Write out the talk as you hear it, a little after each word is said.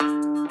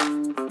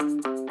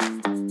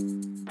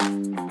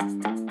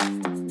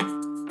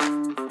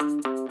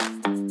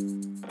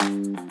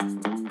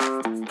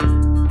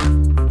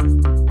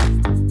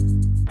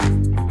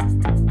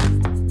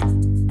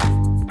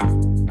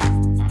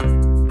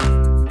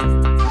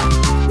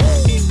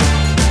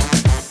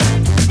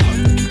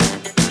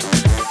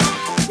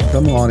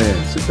Come on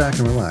in, sit back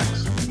and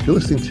relax. You're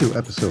listening to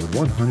episode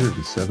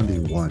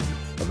 171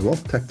 of the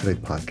Wealth Tech Today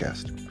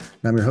podcast.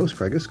 And I'm your host,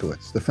 Craig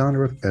Iskowitz, the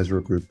founder of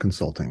Ezra Group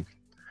Consulting.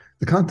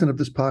 The content of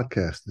this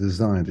podcast is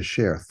designed to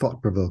share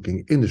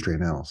thought-provoking industry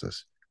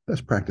analysis,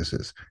 best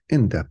practices,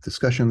 in-depth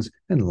discussions,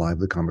 and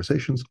lively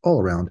conversations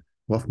all around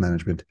wealth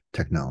management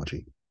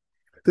technology.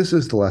 This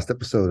is the last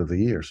episode of the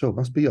year, so it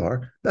must be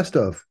our best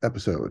of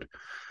episode.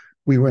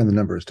 We ran the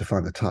numbers to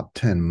find the top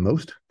 10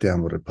 most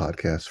downloaded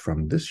podcasts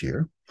from this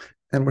year,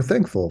 and we're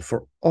thankful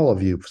for all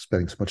of you for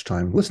spending so much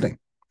time listening.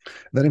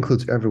 That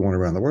includes everyone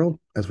around the world,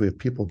 as we have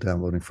people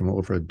downloading from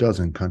over a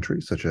dozen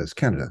countries, such as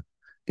Canada,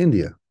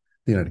 India,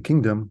 the United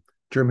Kingdom,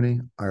 Germany,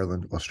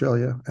 Ireland,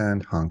 Australia,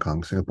 and Hong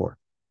Kong, Singapore.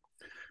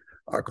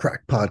 Our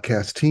crack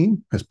podcast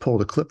team has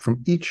pulled a clip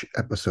from each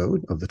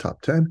episode of the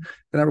top 10,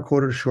 and I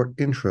recorded a short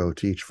intro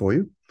to each for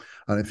you.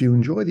 If you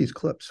enjoy these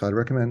clips, I'd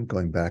recommend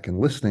going back and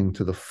listening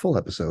to the full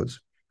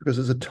episodes because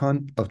there's a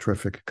ton of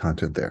terrific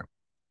content there.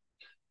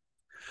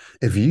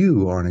 If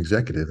you are an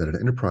executive at an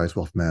enterprise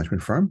wealth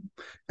management firm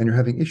and you're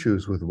having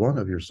issues with one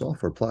of your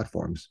software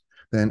platforms,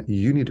 then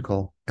you need to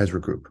call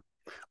Ezra Group.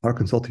 Our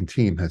consulting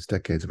team has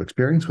decades of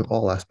experience with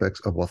all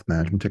aspects of wealth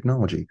management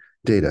technology,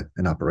 data,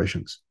 and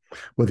operations.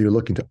 Whether you're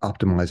looking to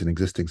optimize an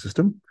existing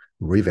system,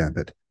 revamp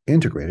it,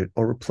 integrate it,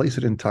 or replace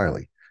it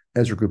entirely,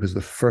 Ezra Group is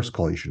the first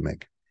call you should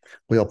make.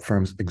 We help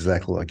firms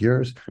exactly like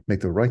yours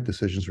make the right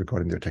decisions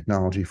regarding their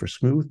technology for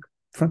smooth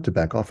front to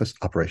back office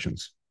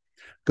operations.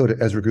 Go to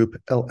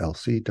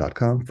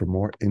EzraGroupLLC.com for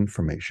more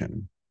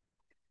information.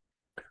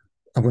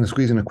 I'm going to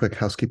squeeze in a quick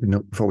housekeeping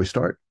note before we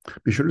start.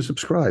 Be sure to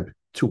subscribe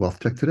to Wealth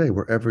Tech Today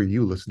wherever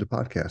you listen to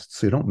podcasts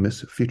so you don't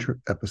miss future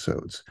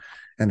episodes.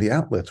 And the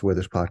outlets where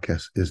this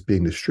podcast is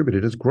being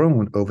distributed has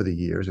grown over the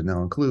years and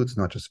now includes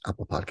not just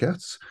Apple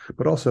Podcasts,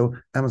 but also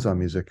Amazon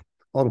Music,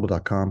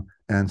 Audible.com,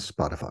 and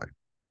Spotify.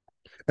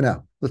 And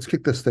now, let's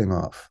kick this thing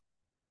off.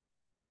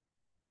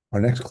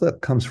 Our next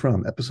clip comes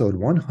from episode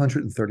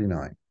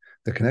 139.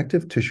 The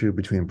Connective Tissue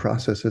Between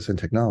Processes and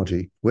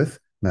Technology with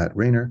Matt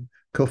Rayner,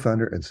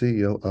 co-founder and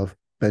CEO of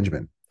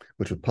Benjamin,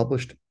 which was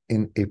published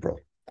in April.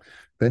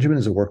 Benjamin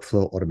is a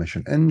workflow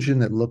automation engine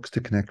that looks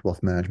to connect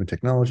wealth management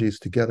technologies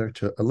together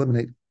to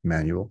eliminate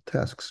manual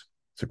tasks.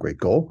 It's a great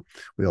goal.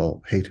 We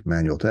all hate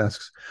manual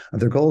tasks.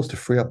 And their goal is to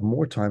free up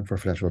more time for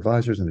financial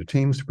advisors and their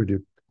teams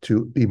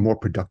to be more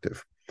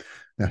productive.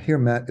 Now, here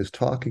Matt is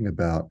talking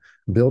about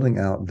building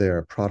out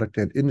their product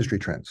and industry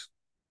trends.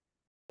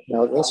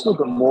 Now, that's a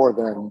little bit more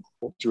than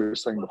what you were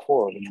saying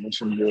before. When you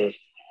mentioned you're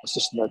a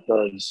system that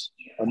does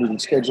meeting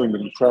scheduling,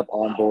 meeting prep,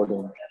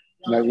 onboarding.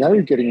 Now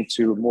you're getting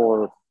into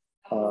more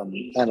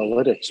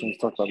analytics when you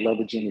talk about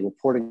leveraging the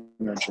reporting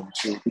engine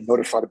to be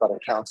notified about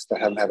accounts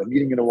that haven't had a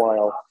meeting in a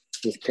while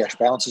with cash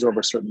balances over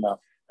a certain amount.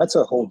 That's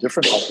a whole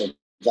different type of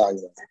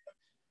value.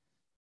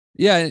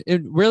 Yeah,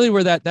 and really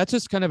that's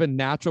just kind of a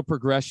natural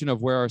progression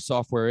of where our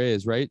software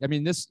is, right? I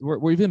mean,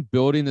 we've been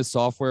building the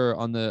software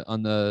on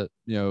the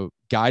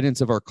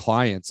guidance of our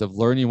clients of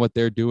learning what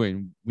they're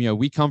doing.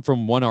 We come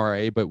from one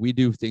RA, but we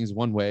do things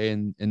one way,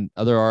 and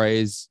other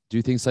RAs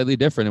do things slightly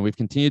different. And we've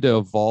continued to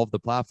evolve the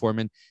platform,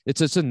 and it's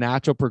just a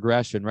natural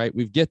progression, right?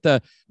 We get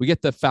the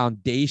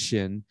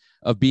foundation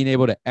of being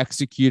able to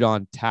execute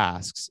on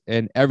tasks,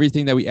 and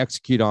everything that we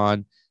execute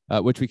on,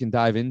 which we can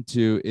dive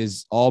into,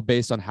 is all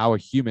based on how a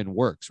human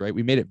works, right?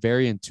 We made it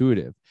very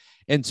intuitive.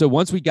 And so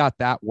once we got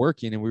that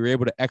working and we were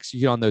able to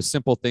execute on those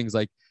simple things,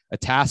 like a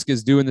task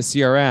is due in the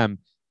CRM,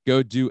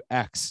 go do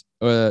X,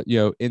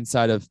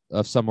 inside of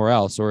somewhere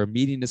else, or a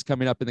meeting is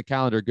coming up in the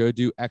calendar, go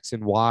do X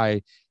and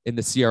Y in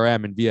the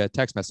CRM and via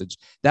text message.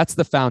 That's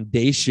the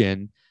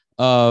foundation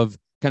of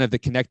kind of the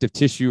connective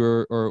tissue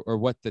or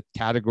what the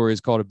category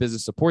is called a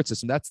business support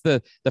system. That's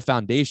the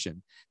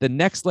foundation. The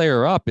next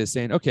layer up is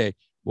saying, okay,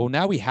 well,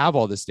 now we have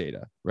all this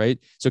data, right?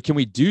 So can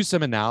we do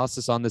some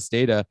analysis on this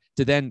data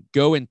to then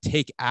go and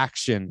take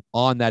action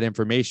on that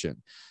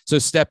information? So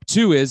step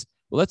 2 is,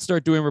 well, let's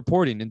start doing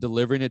reporting and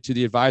delivering it to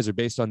the advisor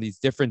based on these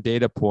different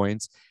data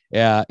points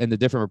and the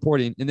different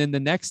reporting. And then the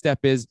next step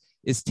is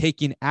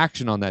taking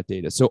action on that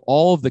data. So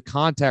all of the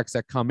contacts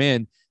that come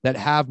in that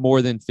have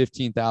more than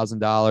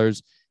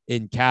 $15,000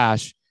 in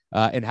cash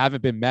and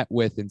haven't been met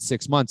with in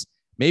 6 months,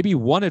 maybe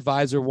one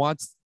advisor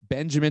wants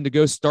Benjamin to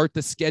go start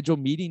the schedule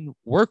meeting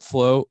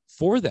workflow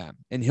for them,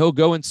 and he'll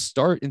go and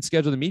start and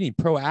schedule the meeting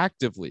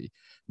proactively.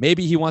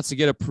 Maybe he wants to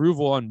get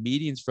approval on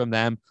meetings from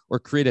them or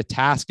create a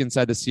task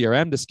inside the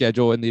CRM to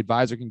schedule, and the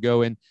advisor can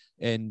go in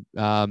and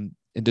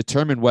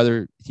determine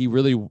whether he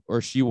really or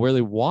she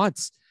really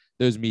wants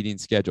those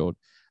meetings scheduled.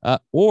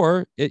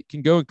 Or it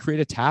can go and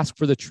create a task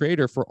for the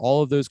trader for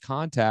all of those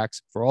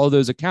contacts, for all of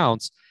those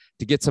accounts,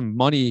 to get some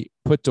money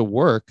put to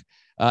work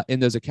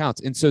in those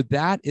accounts. And so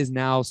that is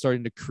now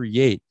starting to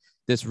create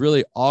this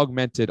really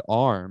augmented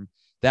arm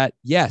that,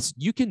 yes,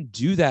 you can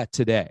do that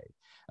today,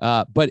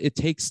 but it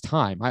takes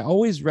time. I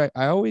always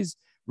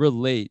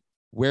relate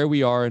where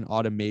we are in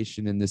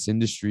automation in this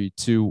industry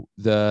to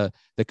the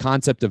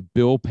concept of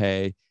bill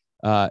pay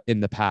in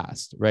the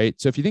past, right?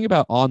 So if you think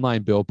about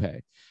online bill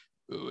pay,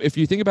 if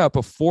you think about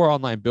before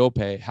online bill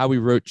pay, how we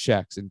wrote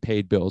checks and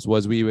paid bills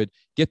was we would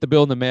get the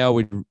bill in the mail.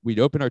 We'd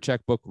open our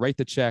checkbook, write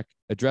the check,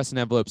 address an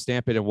envelope,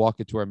 stamp it, and walk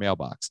it to our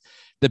mailbox.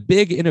 The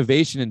big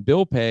innovation in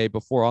bill pay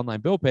before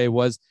online bill pay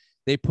was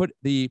they put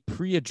the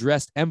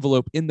pre-addressed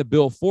envelope in the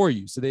bill for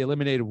you. So they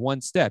eliminated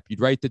one step.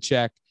 You'd write the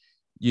check,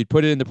 you'd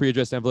put it in the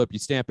pre-addressed envelope, you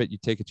stamp it, you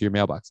take it to your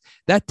mailbox.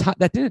 That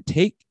didn't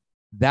take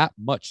that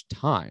much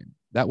time.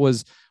 That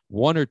was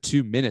 1 or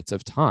 2 minutes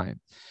of time.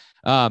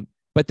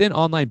 But then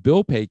online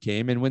bill pay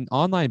came. And when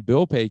online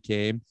bill pay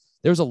came,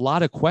 there was a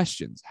lot of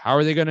questions. How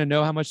are they going to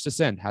know how much to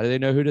send? How do they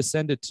know who to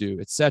send it to,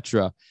 et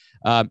cetera?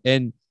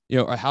 And,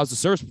 how's the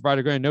service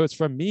provider going to know it's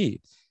from me?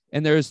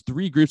 And there's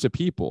 3 groups of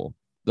people.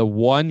 The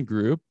one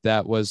group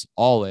that was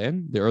all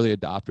in, the early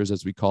adopters,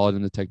 as we call it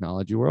in the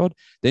technology world.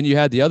 Then you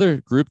had the other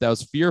group that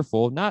was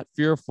fearful, not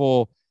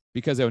fearful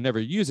because they would never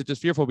use it,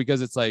 just fearful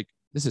because it's like,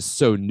 this is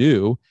so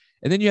new.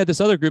 And then you had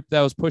this other group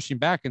that was pushing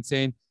back and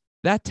saying,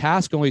 that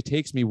task only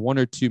takes me 1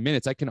 or 2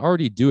 minutes. I can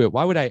already do it.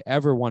 Why would I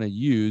ever want to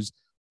use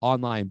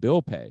online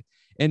bill pay?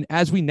 And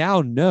as we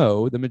now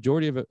know, the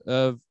majority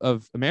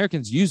of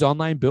Americans use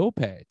online bill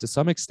pay to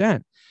some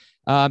extent.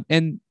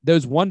 And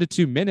those 1 to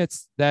 2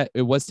 minutes that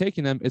it was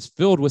taking them is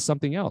filled with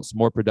something else,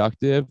 more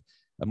productive,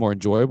 more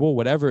enjoyable,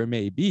 whatever it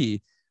may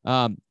be.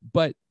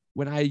 But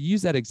when I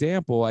use that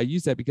example, I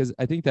use that because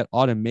I think that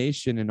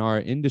automation in our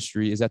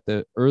industry is at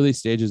the early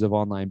stages of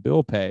online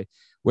bill pay,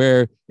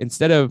 where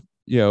instead of,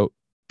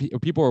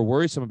 people are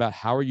worrisome about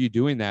how are you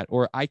doing that?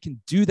 Or I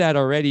can do that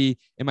already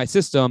in my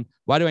system.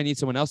 Why do I need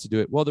someone else to do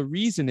it? Well, the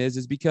reason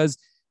is because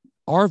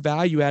our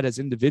value add as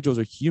individuals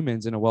or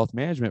humans in a wealth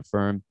management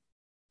firm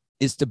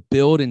is to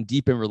build and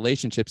deepen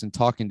relationships and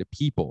talking to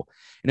people.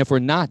 And if we're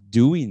not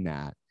doing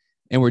that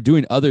and we're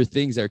doing other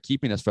things that are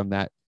keeping us from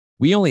that,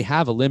 we only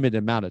have a limited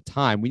amount of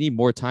time. We need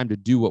more time to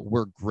do what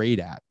we're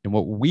great at. And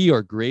what we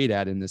are great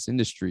at in this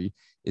industry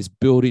is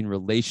building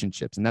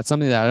relationships. And that's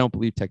something that I don't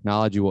believe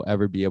technology will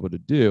ever be able to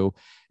do.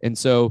 And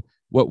so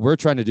what we're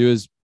trying to do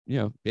is,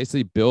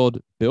 basically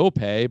build bill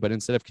pay, but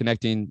instead of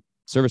connecting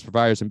service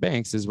providers and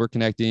banks, is we're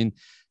connecting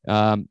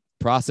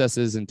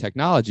processes and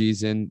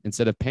technologies. And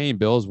instead of paying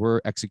bills,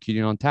 we're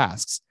executing on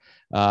tasks.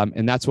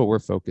 And that's what we're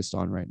focused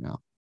on right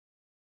now.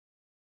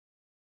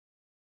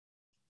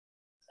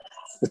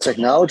 The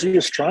technology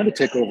is trying to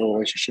take over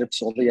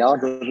relationships. All the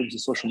algorithms and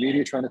social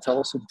media trying to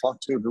tell us who to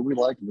talk to, who we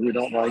like, and who we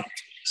don't like.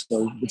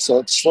 So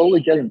it's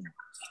slowly getting there.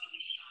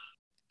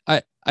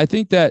 I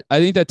think that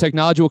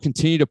technology will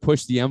continue to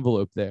push the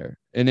envelope there,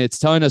 and it's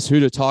telling us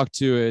who to talk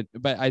to.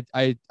 But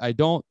I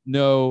don't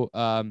know.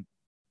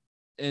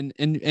 And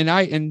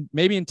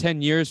maybe in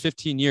 10 years,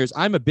 15 years,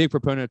 I'm a big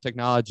proponent of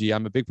technology.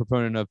 I'm a big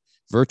proponent of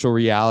virtual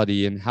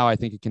reality and how I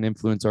think it can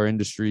influence our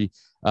industry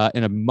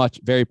in a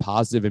very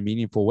positive and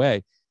meaningful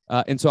way.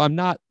 And so I'm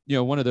not,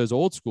 one of those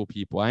old school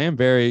people. I am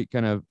very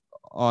kind of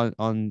on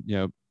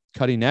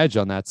cutting edge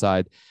on that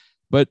side.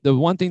 But the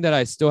one thing that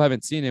I still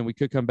haven't seen, and we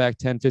could come back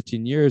 10,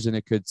 15 years and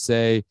it could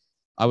say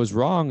I was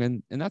wrong,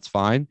 and that's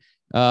fine,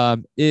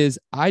 is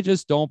I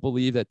just don't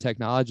believe that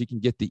technology can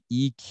get the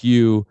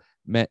EQ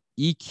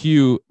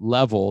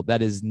level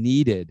that is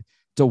needed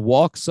to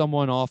walk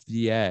someone off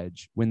the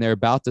edge when they're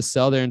about to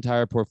sell their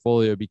entire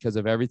portfolio because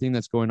of everything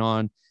that's going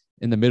on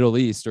in the Middle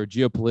East or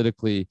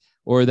geopolitically,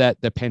 or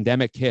that the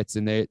pandemic hits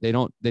and they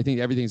think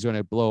everything's going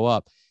to blow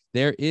up.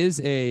 There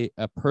is a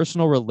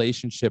personal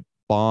relationship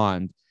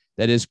bond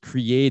that is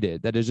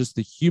created, that is just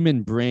the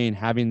human brain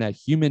having that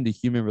human to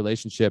human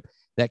relationship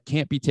that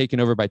can't be taken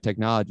over by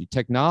technology.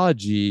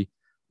 Technology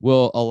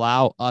will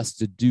allow us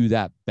to do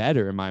that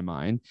better, in my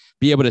mind,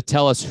 be able to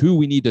tell us who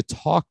we need to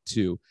talk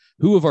to,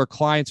 who of our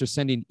clients are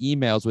sending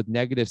emails with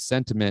negative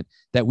sentiment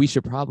that we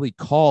should probably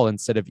call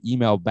instead of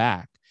email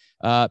back.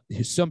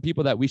 Some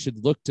people that we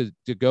should look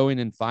to go in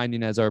and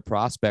finding as our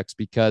prospects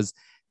because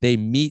they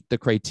meet the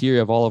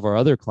criteria of all of our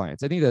other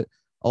clients. I think that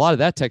a lot of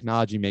that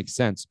technology makes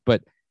sense,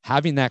 but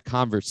having that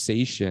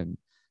conversation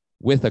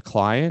with a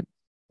client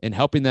and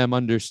helping them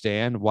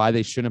understand why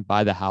they shouldn't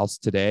buy the house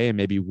today and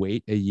maybe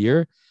wait a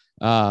year,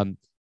 and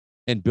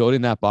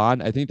building that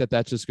bond, I think that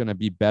that's just going to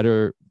be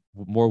better,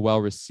 more well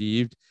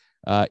received,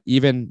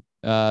 even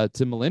to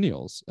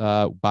millennials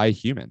by a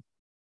human.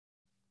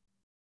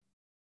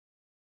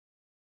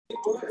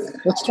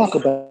 Let's talk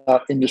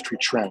about industry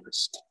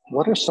trends.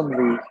 What are some of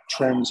the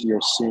trends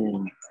you're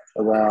seeing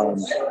around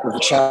the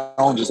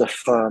challenges that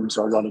firms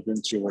are running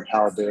into and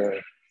how they're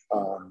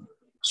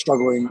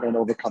struggling and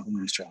overcoming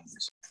these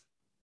challenges?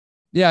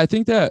 Yeah, I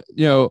think that,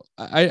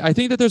 I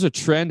think that there's a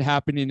trend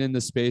happening in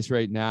the space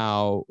right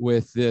now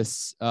with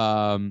this,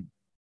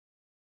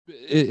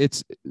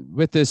 it's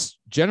with this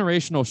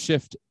generational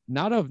shift,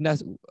 not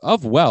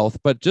of wealth,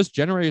 but just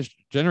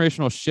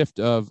generational shift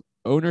of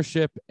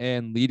ownership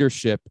and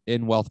leadership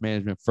in wealth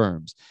management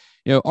firms.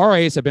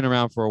 RIAs have been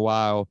around for a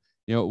while.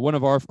 One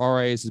of our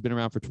RIAs has been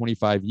around for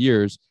 25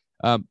 years.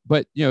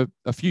 But a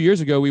few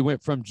years ago, we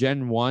went from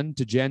Gen 1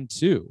 to Gen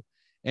 2.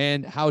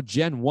 And how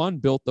Gen 1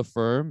 built the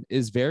firm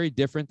is very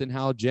different than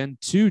how Gen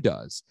 2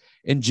 does.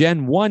 And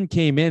Gen 1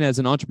 came in as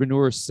an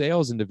entrepreneur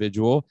sales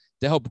individual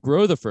to help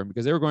grow the firm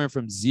because they were going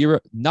from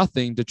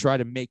nothing to try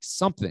to make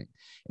something.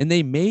 And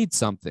they made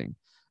something.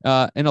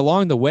 And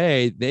along the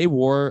way, they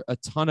wore a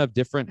ton of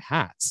different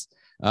hats.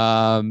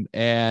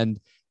 And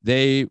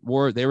they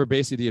were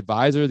basically the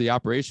advisor, the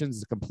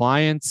operations, the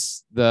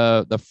compliance,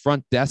 the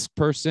front desk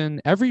person,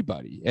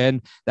 everybody.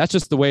 And that's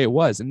just the way it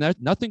was. And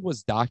nothing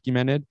was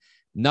documented.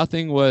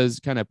 Nothing was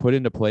kind of put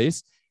into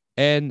place.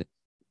 And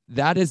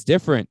that is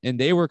different. And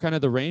they were kind of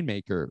the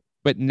rainmaker.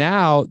 But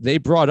now they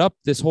brought up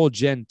this whole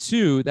Gen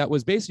 2 that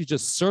was basically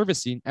just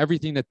servicing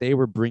everything that they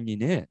were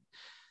bringing in.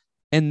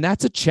 And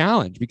that's a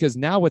challenge because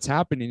now what's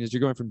happening is you're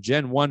going from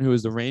Gen 1, who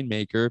is the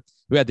rainmaker,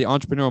 who had the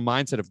entrepreneurial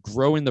mindset of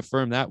growing the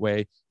firm that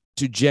way,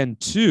 to Gen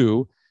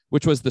 2,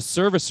 which was the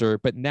servicer.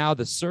 But now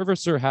the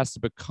servicer has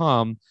to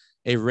become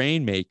a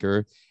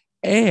rainmaker.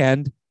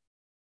 And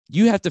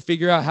you have to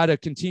figure out how to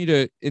continue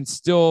to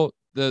instill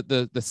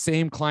the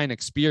same client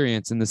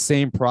experience and the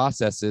same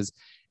processes.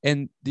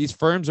 And these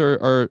firms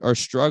are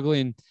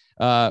struggling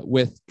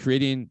with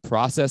creating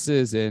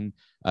processes and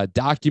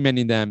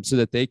documenting them so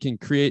that they can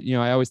create,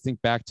 I always think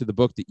back to the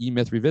book, The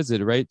E-Myth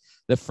Revisited, right?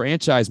 The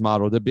franchise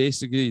model,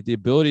 basically the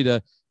ability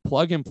to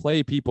plug and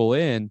play people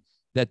in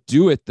that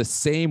do it the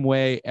same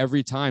way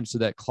every time so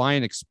that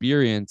client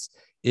experience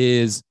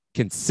is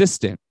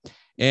consistent.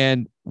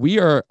 And we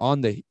are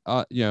on the,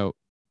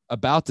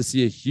 about to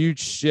see a huge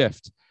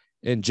shift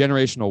in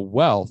generational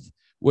wealth,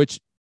 which,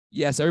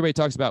 yes, everybody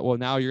talks about, well,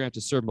 now you're going to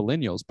have to serve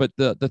millennials. But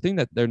the thing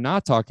that they're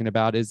not talking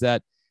about is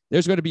that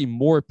there's going to be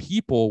more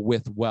people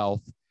with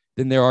wealth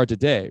than there are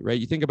today, right?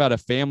 You think about a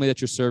family that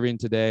you're serving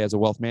today as a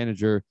wealth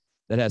manager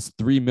that has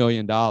 $3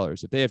 million.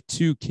 If they have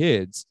 2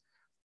 kids,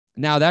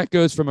 now that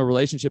goes from a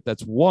relationship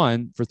that's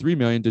 1 for $3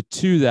 million to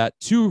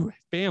 2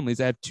 families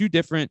that have 2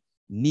 different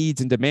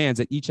needs and demands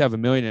that each have $1.5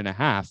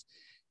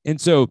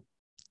 million.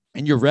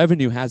 And your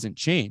revenue hasn't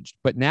changed,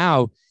 but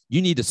now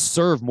you need to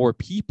serve more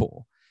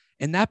people.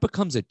 And that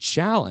becomes a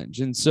challenge.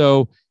 And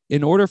so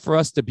in order for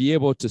us to be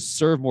able to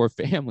serve more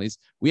families,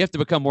 we have to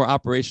become more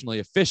operationally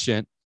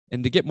efficient.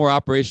 And to get more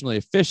operationally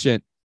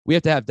efficient, we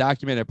have to have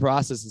documented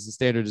processes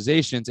and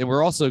standardizations. And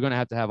we're also going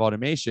to have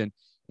automation.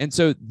 And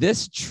so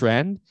this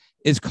trend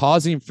is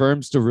causing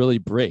firms to really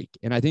break.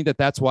 And I think that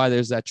that's why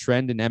there's that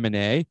trend in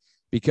M&A,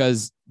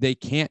 because they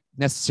can't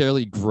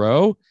necessarily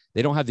grow.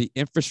 They don't have the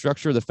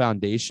infrastructure, the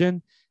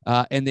foundation,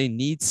 and they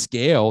need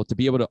scale to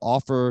be able to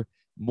offer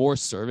more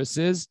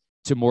services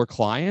to more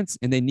clients.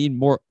 And they need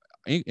more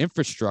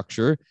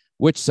infrastructure,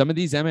 which some of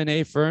these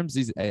M&A firms,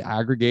 these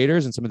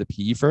aggregators and some of the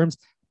PE firms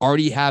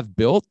already have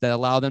built that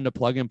allow them to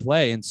plug and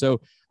play. And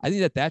so I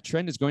think that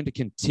trend is going to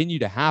continue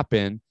to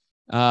happen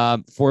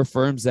for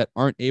firms that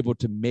aren't able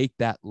to make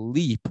that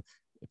leap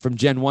from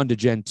Gen 1 to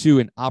Gen 2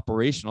 and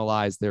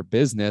operationalize their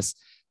business.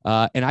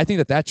 And I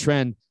think that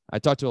trend, I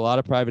talked to a lot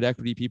of private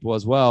equity people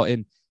as well.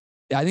 And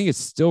I think it's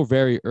still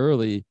very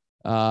early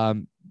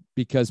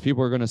because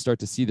people are going to start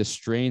to see the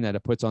strain that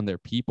it puts on their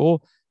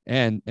people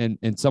and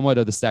somewhat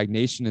of the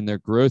stagnation in their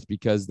growth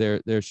because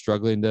they're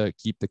struggling to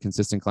keep the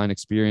consistent client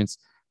experience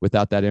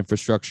without that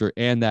infrastructure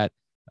and that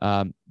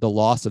the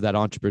loss of that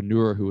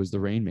entrepreneur who was the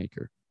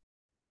rainmaker.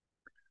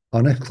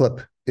 Our next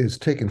clip is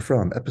taken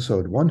from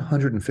episode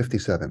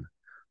 157,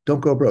 Don't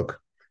Go Broke,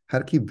 How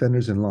to Keep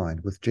Vendors in Line,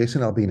 with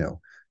Jason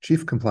Albino,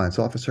 Chief Compliance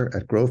Officer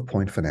at Grove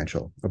Point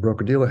Financial, a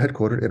broker-dealer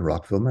headquartered in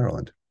Rockville,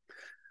 Maryland.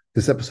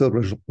 This episode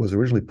was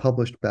originally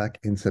published back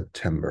in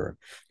September.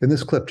 In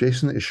this clip,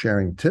 Jason is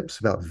sharing tips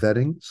about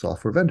vetting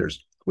software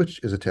vendors,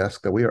 which is a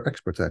task that we are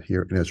experts at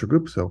here in Ezra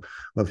Group. So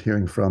love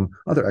hearing from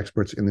other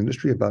experts in the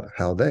industry about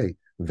how they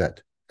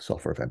vet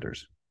software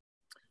vendors.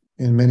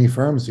 In many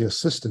firms, the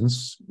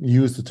assistants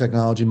use the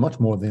technology much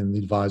more than the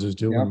advisors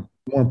do. Yep. And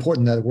more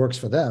important that it works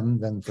for them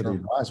than for the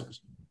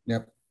advisors.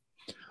 Yep.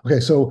 Okay,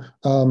 so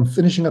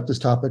finishing up this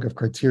topic of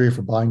criteria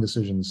for buying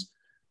decisions,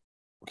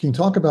 can you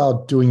talk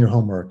about doing your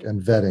homework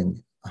and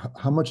vetting?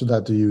 How much of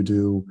that do you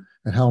do,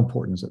 and how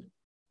important is it?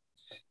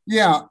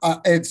 Yeah,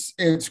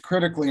 it's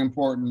critically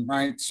important,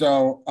 right?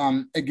 So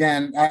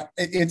again,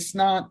 it's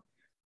not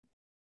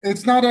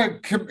a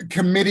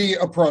committee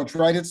approach,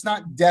 right? It's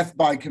not death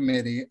by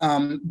committee,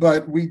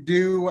 but we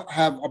do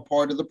have a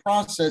part of the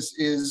process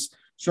is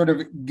sort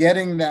of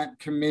getting that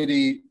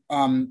committee,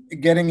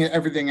 getting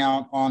everything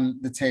out on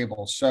the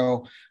table.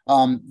 So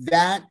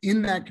that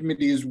in that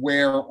committee is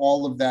where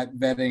all of that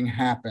vetting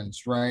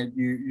happens, right?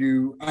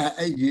 You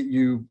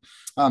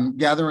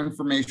gather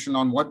information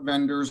on what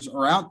vendors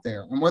are out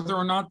there and whether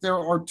or not there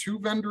are 2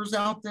 vendors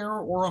out there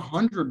or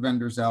 100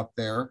 vendors out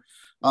there.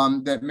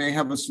 that may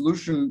have a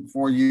solution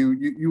for you,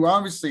 you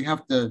obviously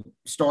have to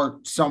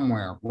start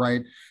somewhere,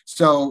 right?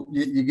 So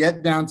you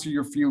get down to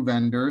your few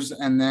vendors,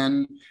 and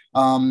then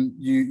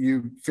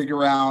you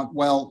figure out,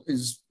 well,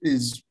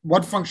 is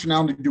what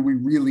functionality do we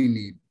really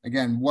need?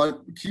 Again,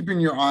 keeping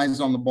your eyes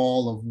on the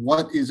ball of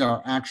what is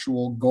our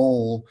actual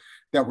goal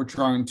that we're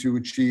trying to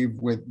achieve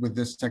with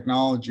this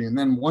technology. And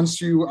then once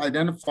you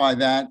identify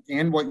that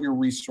and what your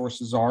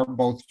resources are,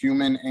 both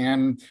human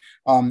and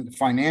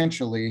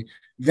financially,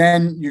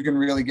 then you can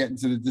really get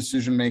into the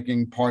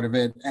decision-making part of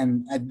it.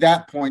 And at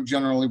that point,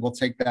 generally, we'll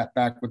take that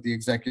back with the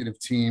executive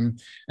team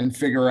and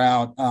figure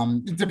out,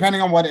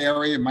 depending on what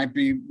area, it might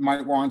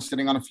warrant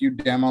sitting on a few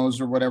demos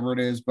or whatever it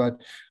is.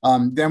 But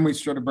then we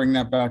sort of bring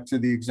that back to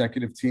the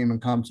executive team and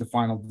come to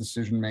final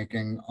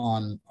decision-making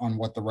on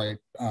what the right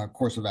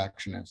course of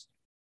action is.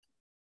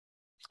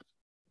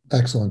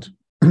 Excellent.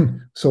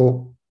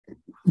 So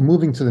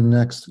moving to the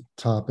next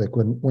topic,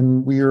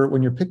 when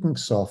you're picking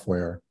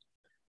software,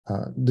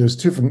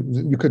 there's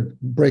you could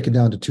break it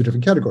down to two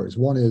different categories.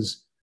 One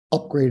is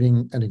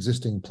upgrading an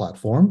existing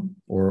platform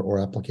or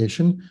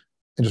application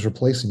and just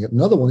replacing it.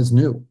 Another one is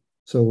new.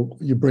 So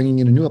you're bringing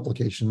in a new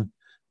application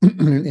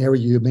in an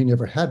area you may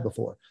never had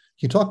before.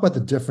 Can you talk about the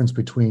difference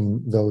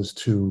between those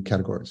two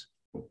categories?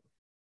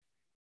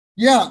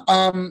 Yeah,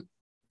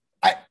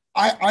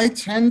 I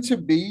tend to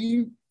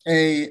be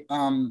a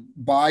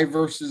buy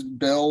versus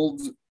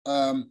build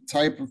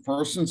type of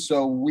person.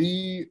 So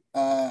we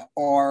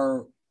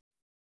are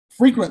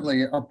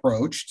frequently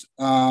approached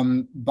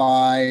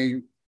by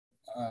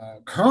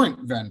current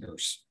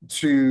vendors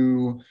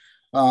to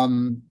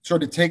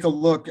sort of take a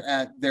look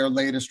at their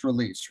latest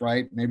release,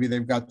 right? Maybe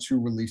they've got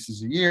 2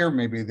 releases a year,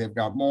 maybe they've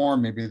got more,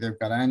 maybe they've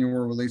got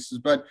annual releases,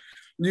 but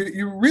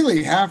you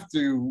really have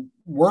to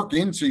work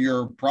into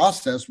your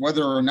process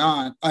whether or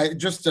not,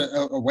 just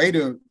a way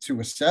to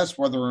assess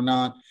whether or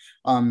not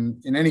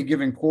in any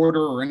given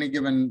quarter or on any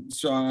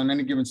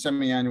given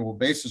semi-annual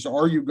basis,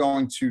 are you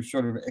going to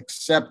sort of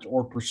accept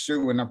or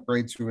pursue an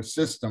upgrade to a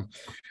system?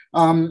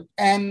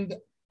 And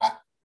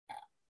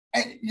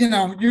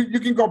you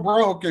can go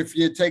broke if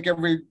you take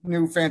every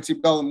new fancy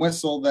bell and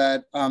whistle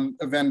that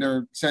a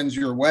vendor sends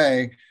your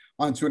way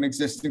onto an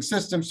existing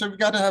system. So you've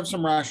got to have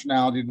some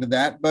rationality to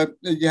that, but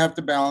you have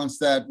to balance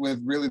that with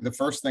really the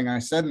first thing I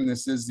said in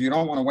this is you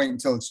don't want to wait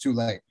until it's too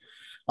late.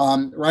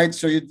 Right.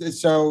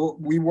 So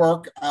we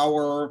work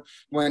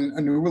when a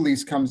new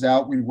release comes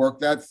out, we work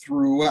that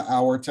through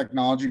our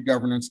technology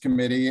governance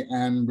committee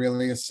and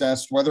really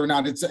assess whether or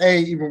not it's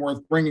even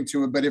worth bringing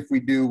to it. But if we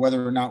do,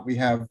 whether or not we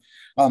have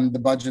the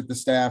budget, the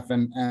staff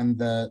and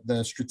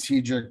the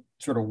strategic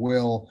sort of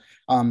will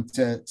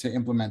to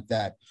implement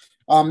that.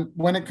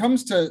 When it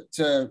comes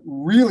to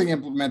really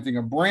implementing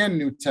a brand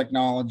new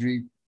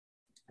technology,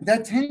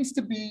 that tends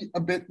to be a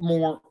bit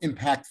more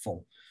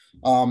impactful.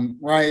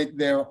 Right.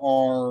 There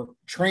are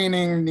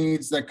training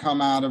needs that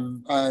come out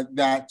of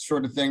that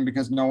sort of thing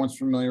because no one's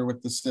familiar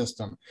with the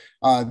system.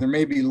 There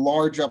may be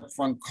large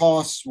upfront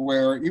costs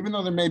where even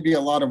though there may be a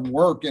lot of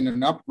work in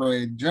an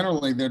upgrade,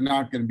 generally they're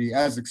not going to be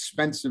as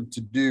expensive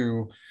to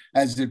do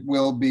as it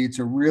will be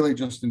to really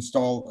just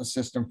install a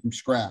system from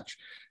scratch.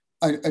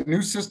 A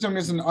new system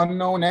is an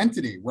unknown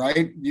entity,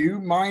 right? You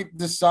might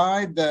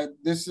decide that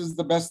this is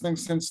the best thing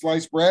since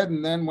sliced bread.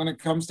 And then when it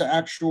comes to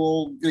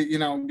actual,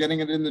 getting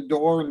it in the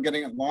door and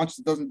getting it launched,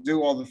 it doesn't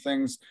do all the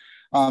things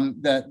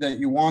that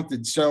you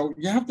wanted. So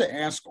you have to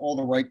ask all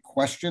the right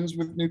questions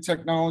with new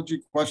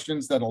technology,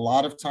 questions that a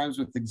lot of times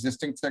with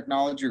existing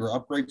technology or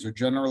upgrades are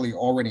generally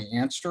already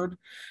answered.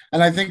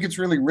 And I think it's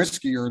really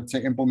riskier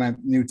to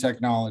implement new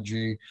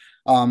technology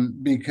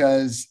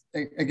because,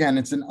 again,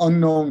 it's an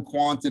unknown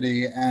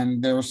quantity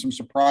and there are some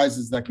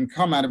surprises that can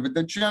come out of it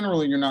that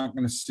generally you're not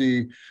going to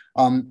see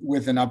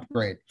with an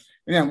upgrade.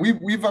 Yeah, we've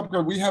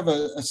upgraded. We have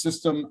a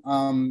system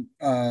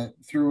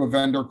through a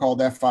vendor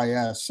called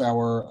FIS,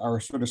 our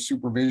sort of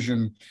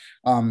supervision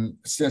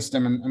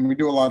system, and we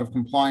do a lot of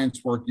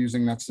compliance work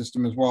using that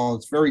system as well.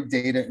 It's very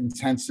data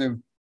intensive,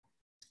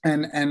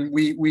 and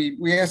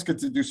we ask it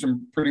to do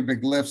some pretty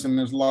big lifts, and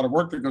there's a lot of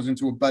work that goes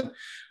into it. But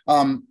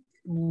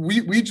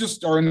we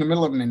just are in the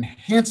middle of an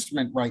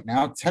enhancement right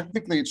now.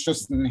 Technically, it's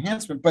just an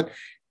enhancement, but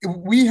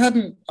we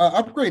hadn't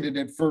upgraded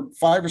it for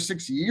 5 or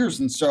 6 years.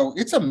 And so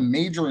it's a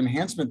major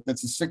enhancement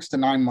that's a 6 to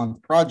 9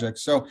 month project.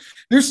 So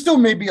there's still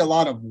maybe a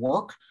lot of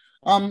work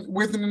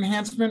with an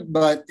enhancement,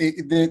 but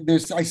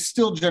I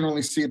still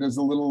generally see it as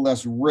a little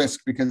less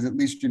risk because at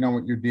least you know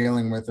what you're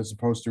dealing with as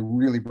opposed to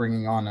really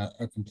bringing on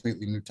a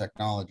completely new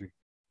technology.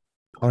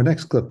 Our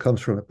next clip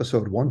comes from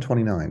episode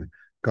 129,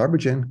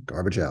 Garbage In,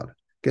 Garbage Out.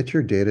 Get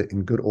Your Data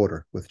in Good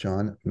Order with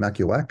John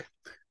Makiewicz,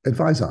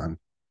 Advizon, and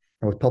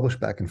was published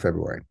back in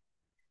February.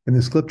 In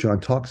this clip, John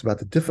talks about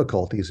the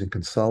difficulties in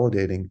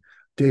consolidating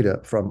data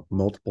from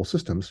multiple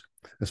systems,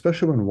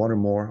 especially when one or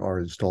more are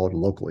installed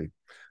locally.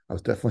 I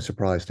was definitely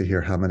surprised to hear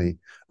how many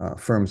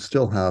firms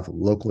still have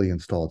locally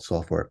installed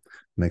software. It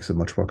makes it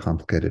much more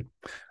complicated.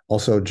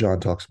 Also, John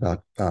talks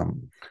about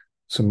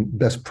some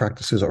best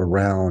practices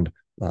around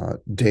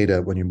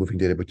data when you're moving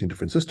data between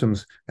different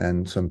systems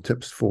and some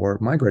tips for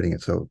migrating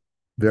it. So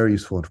very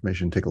useful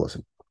information. Take a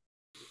listen.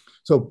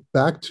 So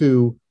back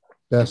to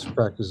best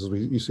practices.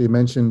 You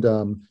mentioned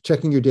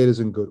checking your data is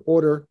in good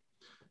order,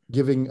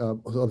 giving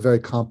a very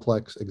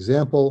complex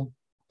example,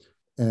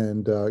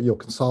 and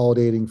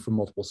consolidating from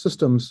multiple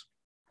systems.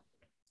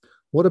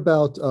 What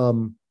about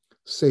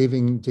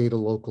saving data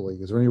locally?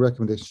 Is there any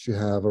recommendations you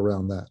have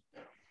around that?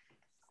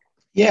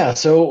 Yeah,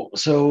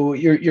 so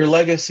your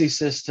legacy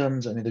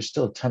systems. I mean, there's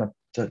still a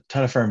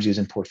ton of firms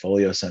using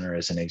Portfolio Center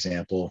as an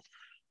example.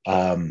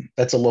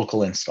 That's a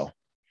local install.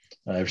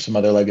 There's some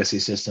other legacy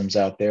systems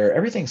out there.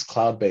 Everything's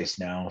cloud-based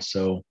now,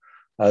 so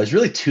there's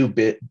really two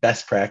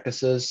best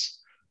practices.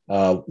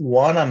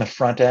 One, on the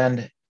front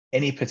end,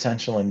 any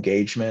potential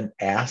engagement,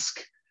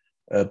 ask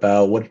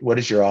about what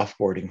does your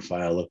offboarding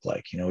file look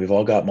like. We've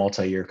all got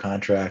multi-year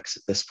contracts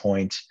at this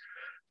point.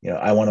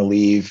 I want to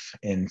leave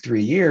in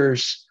 3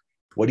 years.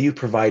 What do you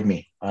provide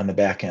me on the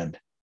back end?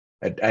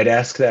 I'd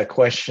ask that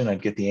question.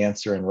 I'd get the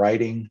answer in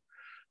writing.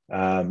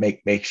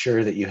 Make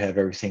sure that you have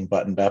everything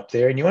buttoned up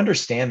there and you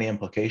understand the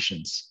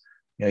implications.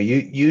 You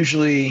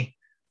usually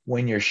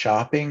when you're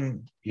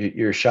shopping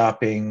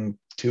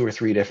 2 or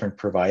 3 different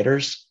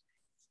providers.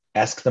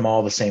 Ask them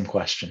all the same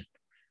question.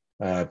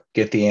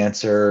 Get the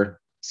answer.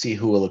 See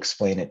who will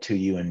explain it to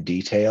you in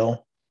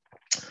detail.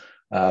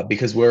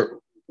 Because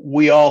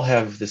we all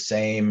have the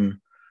same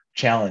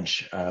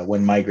challenge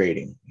when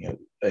migrating.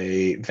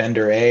 A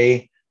vendor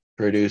A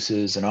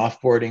produces an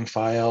offboarding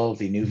file.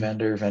 The new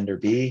vendor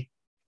B,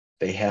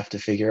 they have to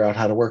figure out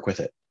how to work with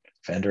it.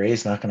 Vendor A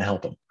is not going to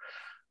help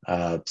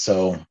them.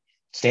 So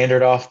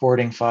standard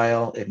offboarding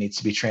file, it needs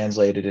to be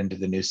translated into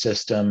the new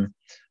system.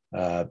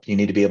 You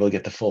need to be able to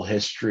get the full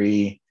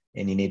history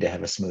and you need to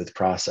have a smooth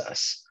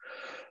process.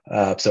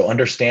 So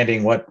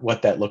understanding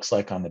what that looks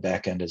like on the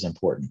back end is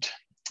important.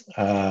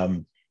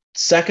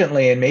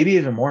 Secondly, and maybe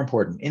even more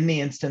important, in the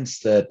instance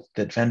that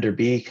vendor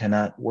B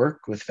cannot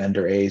work with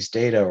vendor A's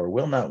data or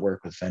will not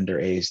work with vendor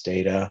A's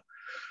data,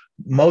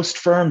 most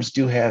firms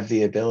do have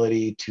the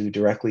ability to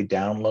directly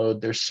download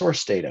their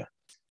source data.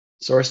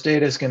 Source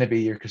data is going to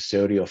be your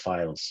custodial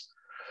files.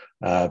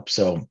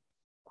 So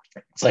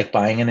it's like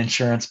buying an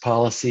insurance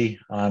policy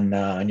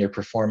on your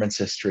performance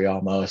history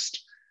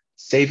almost.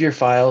 Save your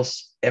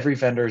files. Every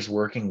vendor is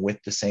working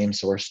with the same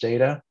source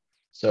data.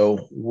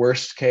 So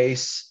worst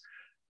case,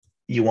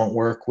 you won't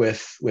work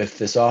with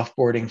this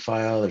offboarding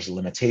file. There's a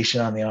limitation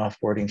on the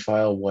offboarding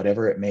file,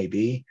 whatever it may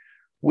be.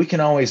 We can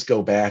always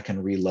go back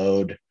and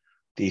reload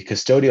the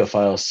custodial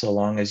files so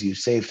long as you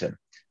save them.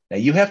 Now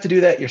you have to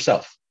do that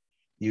yourself.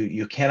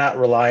 You cannot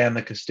rely on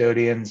the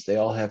custodians. They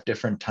all have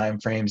different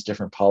timeframes,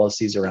 different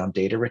policies around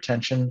data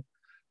retention.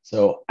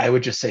 So I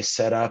would just say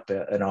set up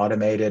an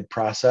automated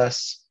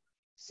process,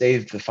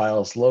 save the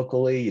files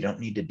locally. You don't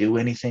need to do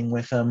anything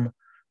with them,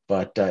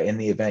 but in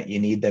the event you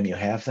need them, you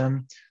have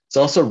them. It's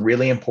also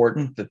really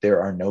important that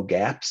there are no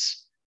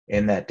gaps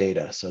in that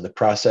data. So the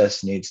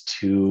process needs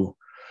to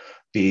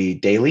be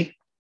daily,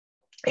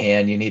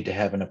 and you need to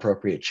have an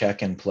appropriate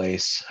check in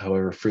place,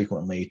 however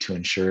frequently, to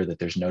ensure that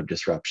there's no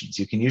disruptions.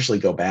 You can usually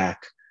go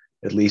back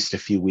at least a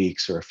few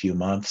weeks or a few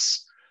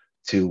months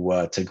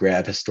to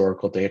grab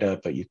historical data,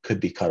 but you could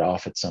be cut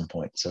off at some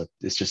point. So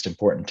it's just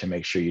important to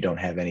make sure you don't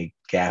have any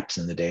gaps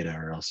in the data,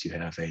 or else you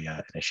have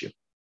an issue.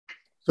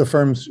 So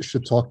firms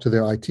should talk to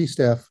their IT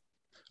staff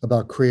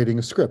about creating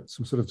a script,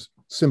 some sort of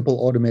simple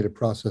automated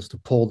process to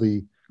pull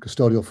the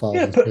custodial files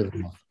and save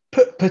them off.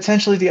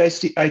 Potentially the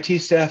IT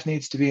staff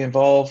needs to be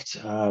involved.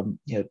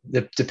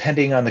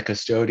 Depending on the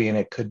custodian,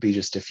 it could be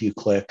just a few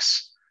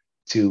clicks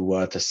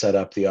to set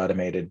up the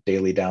automated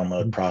daily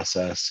download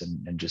process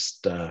and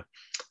just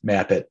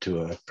map it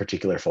to a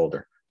particular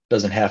folder.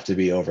 Doesn't have to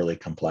be overly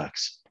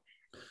complex.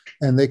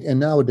 And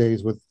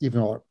nowadays, with even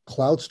our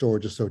cloud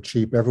storage is so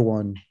cheap,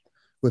 everyone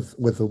with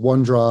the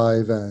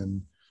OneDrive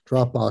and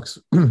Dropbox,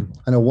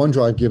 I know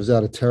OneDrive gives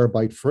out 1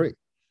 terabyte free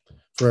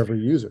for every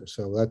user.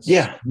 So that's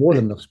more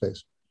than enough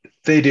space.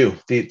 They do.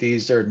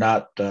 These are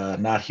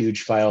not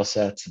huge file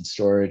sets, and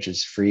storage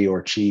is free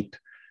or cheap.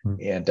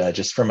 And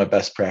just from a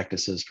best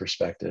practices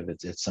perspective,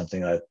 it's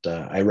something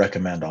that I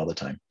recommend all the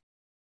time.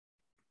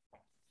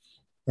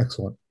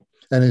 Excellent.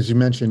 And as you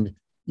mentioned,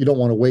 you don't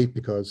want to wait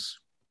because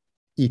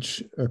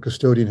each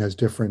custodian has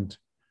different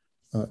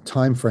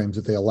time frames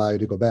that they allow you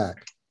to go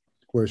back.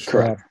 Whereas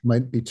Schwab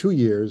might be 2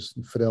 years,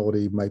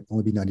 Fidelity might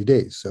only be 90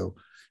 days. So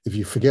if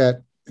you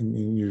forget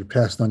and you're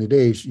past 90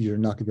 days, you're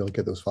not going to be able to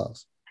get those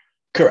files.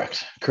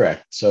 Correct.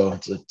 So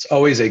it's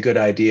always a good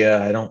idea.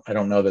 I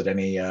don't know that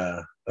any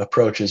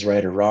approach is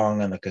right or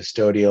wrong on the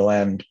custodial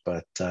end,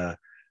 but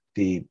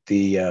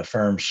the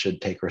firms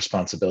should take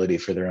responsibility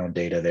for their own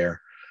data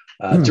there.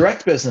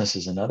 Direct business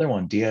is another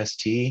one.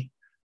 DST.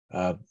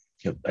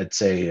 I'd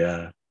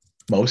say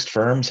most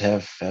firms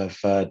have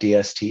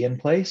DST in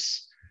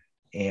place.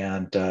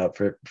 And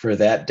for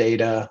that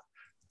data,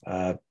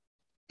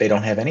 they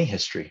don't have any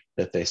history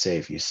that they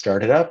save. You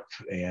start it up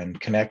and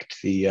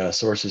connect the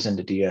sources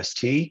into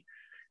DST,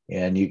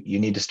 and you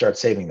need to start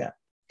saving that.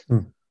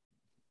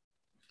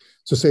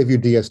 So save you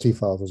DST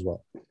files as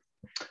well.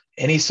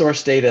 Any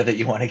source data that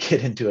you want to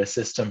get into a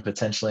system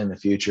potentially in the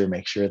future,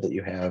 make sure that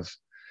you have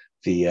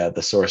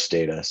the source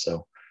data.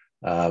 So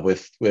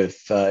with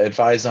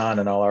Advizon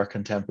and all our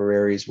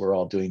contemporaries, we're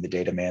all doing the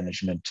data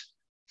management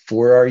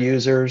for our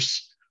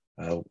users.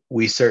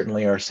 We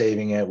certainly are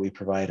saving it. We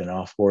provide an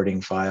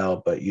offboarding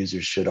file, but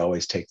users should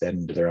always take that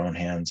into their own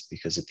hands,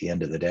 because at the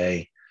end of the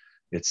day,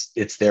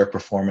 it's their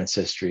performance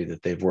history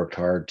that they've worked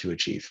hard to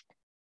achieve.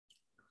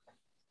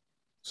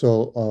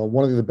 So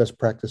one of the best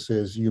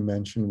practices you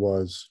mentioned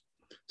was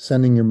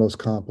sending your most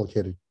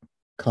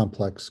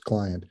complex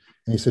client.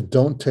 And you said,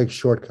 don't take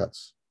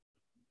shortcuts.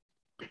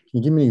 Can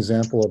you give me an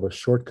example of a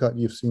shortcut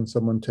you've seen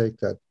someone take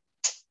that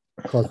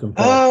caused them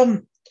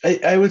problems?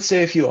 I would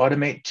say if you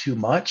automate too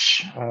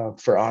much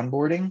for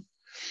onboarding,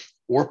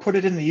 or put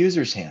it in the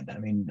user's hand. I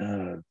mean,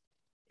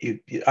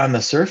 on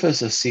the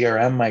surface, a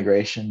CRM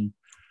migration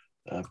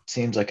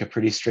seems like a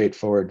pretty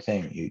straightforward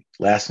thing.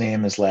 Last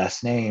name is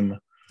last name.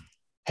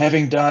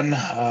 Having done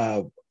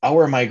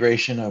our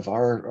migration of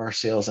our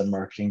sales and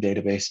marketing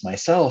database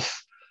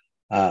myself,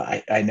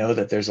 I know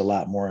that there's a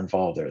lot more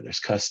involved there. There's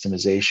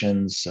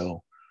customizations.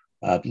 So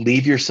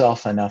leave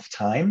yourself enough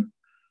time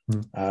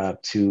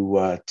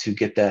to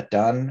get that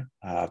done.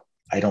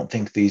 I don't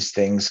think these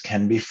things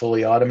can be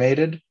fully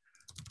automated.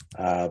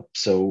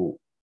 So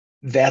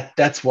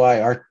that's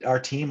why our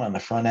team on the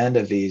front end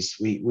of these,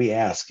 we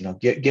ask,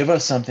 give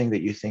us something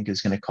that you think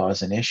is going to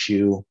cause an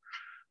issue.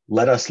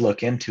 Let us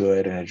look into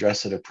it and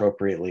address it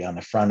appropriately on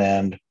the front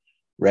end,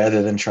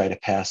 rather than try to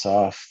pass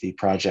off the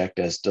project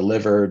as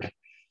delivered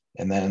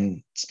and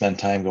then spend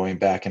time going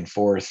back and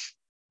forth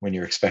when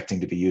you're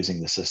expecting to be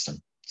using the system.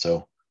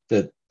 So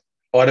the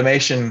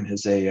automation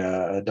is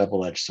a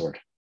double-edged sword.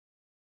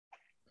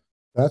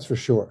 That's for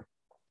sure.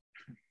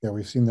 Yeah,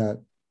 we've seen that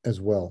as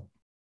well.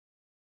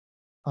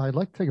 I'd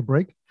like to take a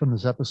break from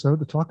this episode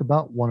to talk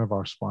about one of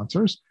our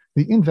sponsors,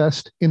 the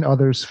Invest in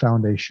Others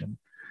Foundation.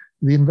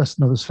 The Invest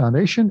in Others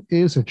Foundation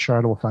is a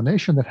charitable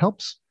foundation that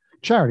helps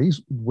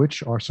charities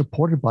which are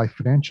supported by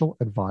financial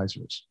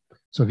advisors.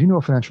 So if you know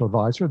a financial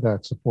advisor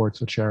that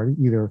supports a charity,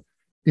 either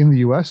in the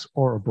US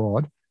or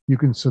abroad, you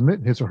can submit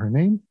his or her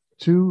name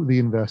to the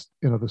Invest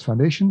in Others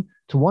Foundation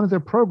to one of their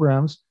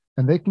programs,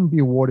 and they can be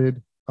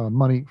awarded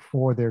money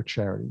for their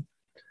charity.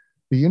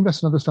 The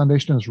Invest in Others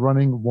Foundation is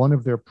running one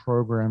of their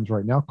programs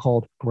right now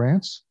called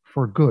Grants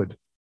for Good.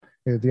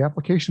 The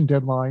application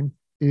deadline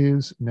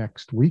is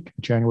next week,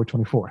 January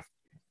 24th.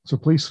 So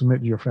please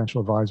submit your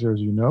financial advisor, as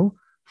you know,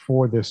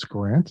 for this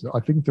grant. I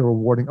think they're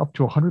awarding up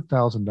to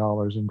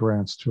 $100,000 in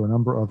grants to a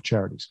number of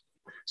charities.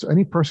 So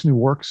any person who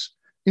works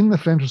in the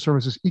financial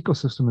services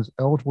ecosystem is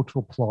eligible to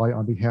apply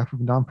on behalf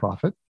of a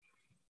nonprofit.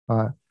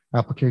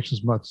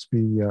 Applications must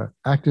be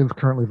active,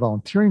 currently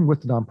volunteering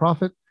with the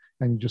nonprofit,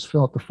 and you just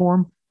fill out the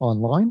form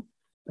online,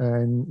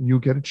 and you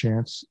get a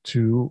chance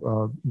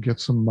to get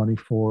some money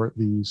for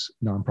these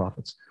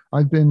nonprofits.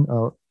 I've been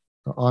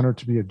honored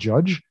to be a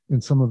judge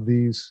in some of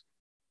these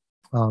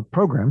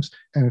programs,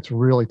 and it's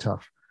really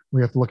tough.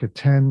 We have to look at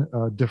 10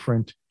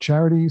 different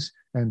charities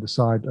and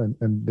decide,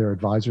 and their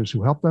advisors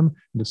who help them,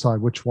 and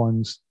decide which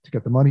ones to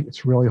get the money.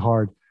 It's really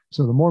hard.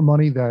 So the more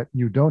money that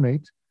you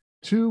donate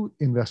to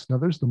Invest in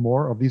Others, the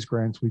more of these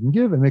grants we can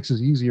give. It makes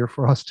it easier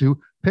for us to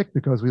pick,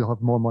 because we'll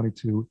have more money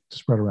to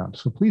spread around.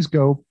 So please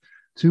go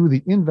to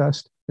the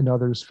Invest in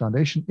Others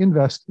Foundation,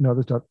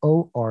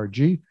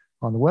 investinothers.org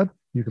on the web.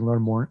 You can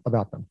learn more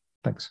about them.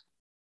 Thanks.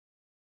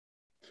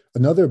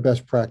 Another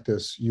best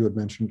practice you had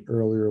mentioned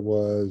earlier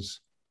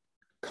was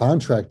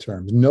contract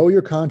terms. Know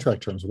your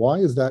contract terms. Why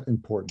is that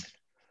important?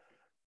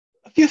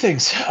 A few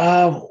things.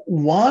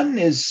 One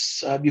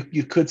is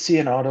you could see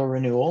an auto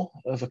renewal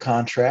of a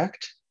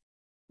contract.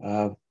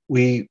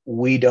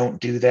 We don't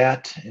do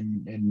that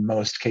in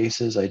most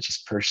cases. I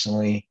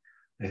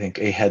think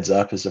a heads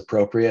up is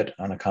appropriate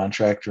on a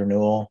contract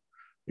renewal.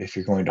 If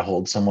you're going to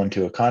hold someone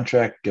to a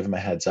contract, give them a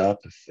heads up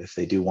if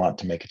they do want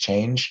to make a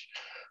change.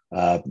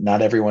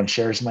 Not everyone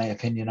shares my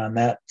opinion on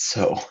that.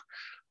 So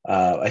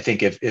I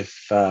think if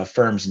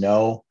firms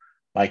know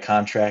my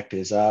contract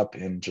is up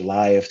in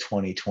July of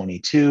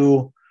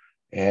 2022,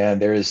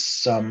 and there is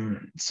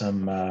some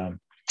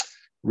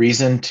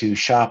reason to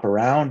shop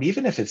around,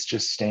 even if it's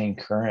just staying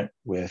current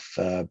with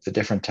the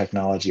different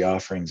technology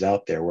offerings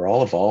out there. We're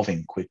all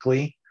evolving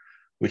quickly,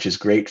 which is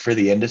great for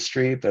the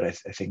industry, but I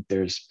think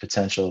there's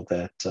potential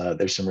that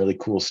there's some really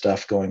cool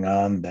stuff going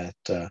on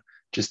that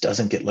just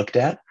doesn't get looked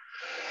at.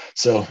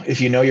 So if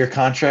you know your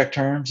contract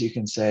terms, you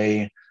can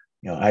say,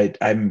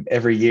 I'm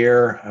every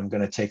year, I'm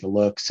going to take a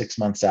look 6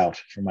 months out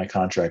for my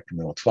contract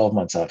renewal, 12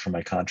 months out for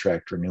my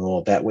contract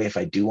renewal. That way, if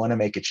I do want to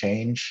make a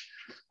change,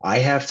 I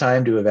have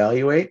time to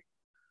evaluate.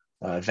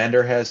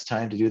 Vendor has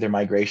time to do their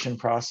migration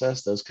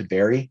process. Those could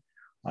vary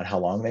on how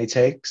long they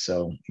take.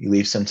 So you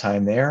leave some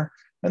time there.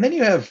 And then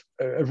you have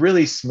a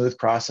really smooth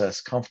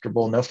process,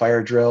 comfortable, no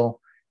fire drill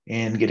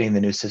in getting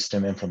the new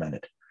system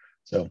implemented.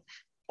 So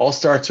all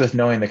starts with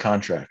knowing the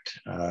contract.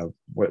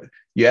 What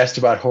you asked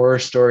about horror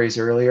stories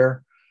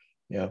earlier.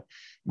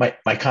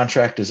 my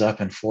contract is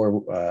up in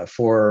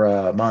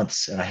four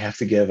months, and I have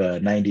to give a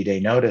 90-day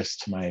notice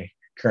to my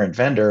current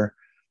vendor.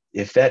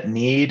 If that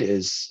need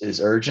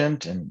is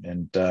urgent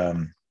and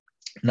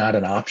not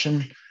an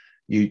option,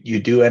 you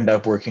do end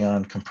up working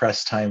on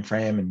compressed time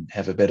frame and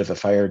have a bit of a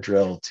fire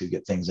drill to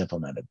get things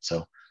implemented.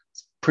 So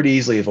it's pretty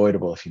easily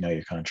avoidable if you know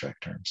your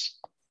contract terms.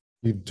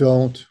 You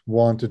don't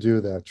want to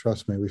do that.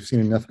 Trust me. We've seen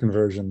enough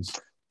conversions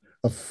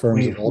of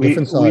firms of all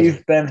different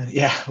sizes.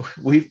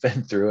 We've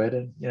been through it,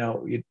 and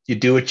you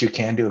do what you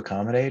can to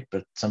accommodate,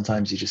 but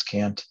sometimes you just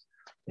can't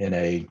in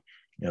a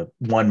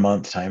 1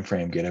 month time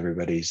frame get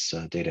everybody's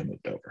data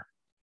moved over.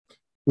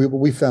 What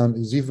we found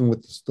is even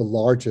with the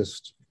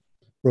largest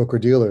broker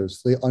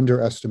dealers, they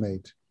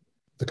underestimate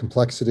the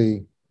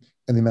complexity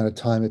and the amount of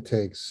time it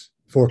takes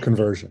for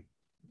conversion.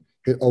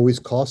 It always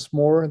costs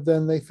more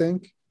than they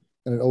think,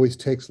 and it always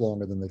takes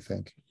longer than they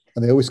think,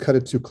 and they always cut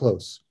it too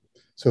close.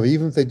 So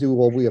even if they do,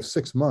 well, we have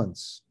 6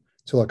 months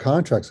till our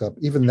contract's up.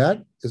 Even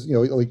that is,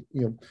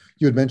 you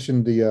had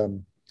mentioned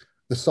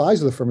the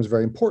size of the firm is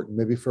very important.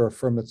 Maybe for a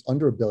firm that's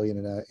under $1 billion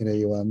in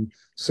AUM,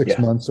 6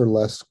 months or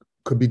less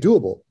could be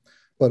doable.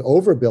 But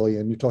over $1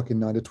 billion, you're talking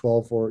 9 to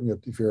 12, or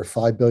if you're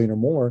 $5 billion or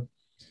more,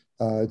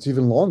 it's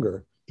even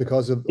longer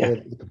because of all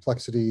the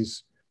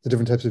complexities, the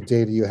different types of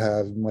data you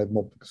have. You might have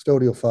more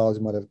custodial files,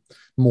 you might have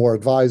more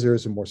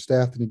advisors and more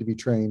staff that need to be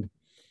trained.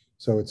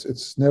 So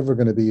it's never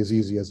going to be as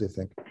easy as they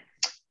think.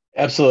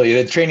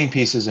 Absolutely, the training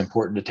piece is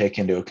important to take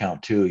into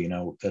account too.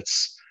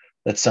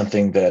 That's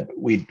something that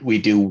we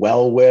do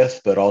well with,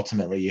 but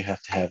ultimately you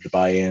have to have the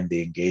buy-in,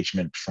 the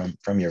engagement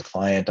from your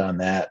client on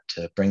that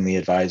to bring the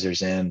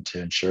advisors in to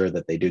ensure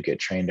that they do get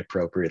trained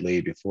appropriately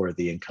before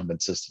the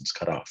incumbent system's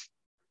cut off.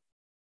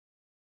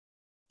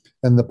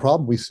 And the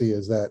problem we see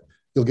is that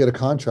you'll get a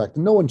contract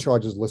and no one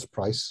charges list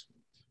price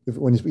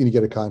when you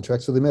get a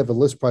contract. So they may have a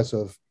list price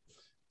of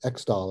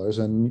X dollars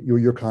and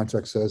your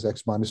contract says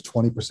X minus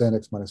 20%,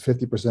 X minus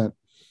 50%.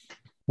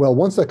 Well,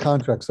 once that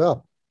contract's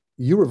up,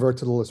 you revert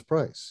to the list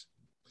price.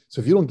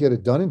 So if you don't get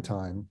it done in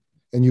time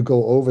and you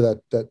go over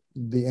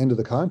the end of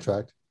the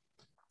contract,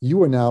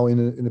 you are now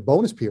in a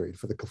bonus period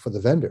for the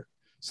vendor.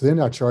 So they're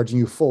now charging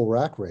you full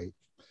rack rate,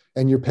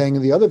 and you're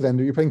paying the other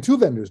vendor. You're paying 2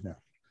 vendors now.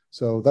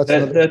 So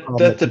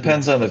that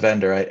depends on the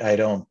vendor. I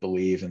don't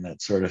believe in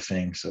that sort of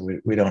thing. So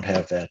we don't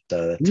have that.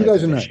 You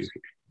guys are nice.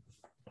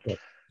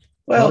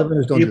 Well,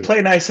 you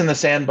play nice in the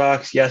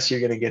sandbox. Yes, you're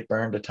going to get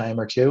burned a time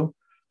or two,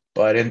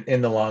 but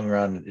in the long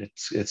run,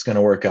 it's going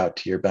to work out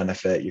to your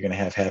benefit. You're going to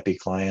have happy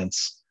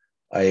clients.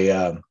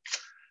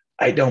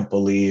 I don't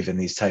believe in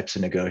these types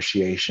of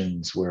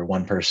negotiations where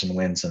one person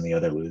wins and the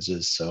other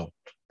loses. So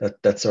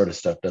that sort of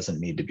stuff doesn't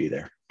need to be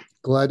there.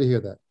 Glad to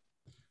hear that.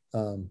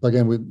 But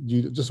again,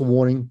 just a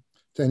warning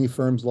to any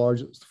firms,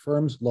 large and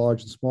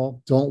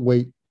small, don't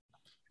wait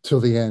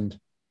till the end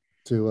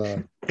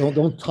to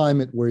don't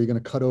time it where you're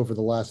going to cut over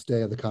the last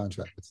day of the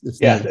contract.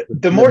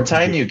 The more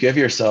time you give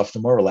yourself, the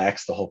more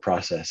relaxed the whole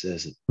process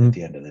is at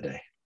the end of the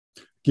day.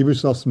 Give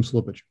yourself some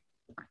slippage.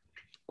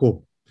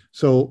 Cool.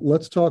 So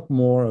let's talk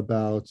more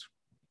about.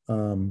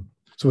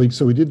 So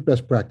we did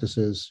best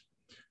practices.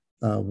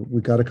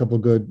 We got a couple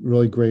of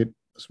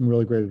some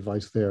really great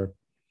advice there.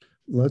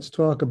 Let's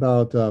talk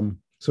about.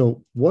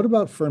 So what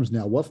about firms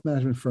now? Wealth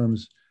management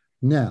firms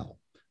now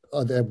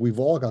that we've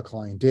all got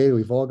client data,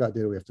 we've all got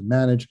data we have to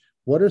manage.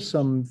 What are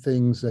some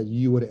things that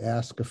you would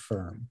ask a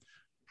firm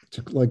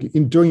to,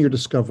 during your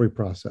discovery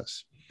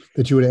process,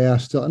 that you would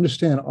ask to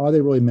understand, are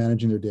they really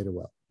managing their data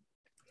well?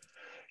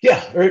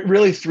 Yeah,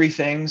 really 3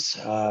 things.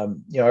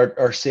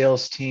 Our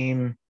sales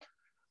team,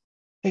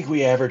 I think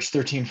we average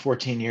 13,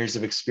 14 years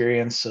of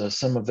experience. So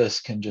some of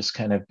this can just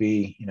kind of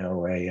be,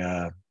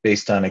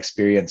 based on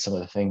experience, some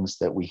of the things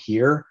that we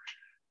hear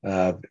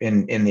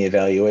in the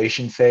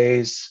evaluation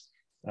phase.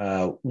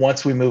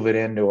 Once we move it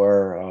into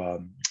our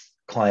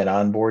client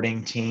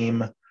onboarding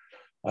team,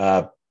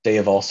 they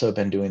have also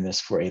been doing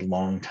this for a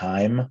long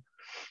time.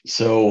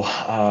 So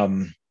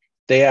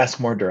they ask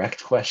more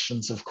direct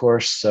questions, of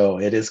course. So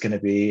it is going to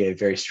be a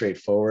very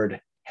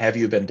straightforward, have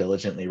you been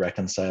diligently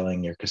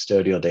reconciling your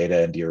custodial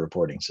data into your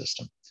reporting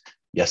system?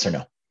 Yes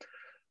or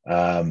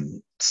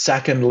no?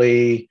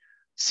 Secondly,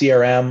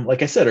 CRM,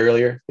 like I said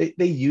earlier, they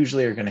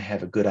usually are going to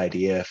have a good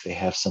idea if they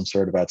have some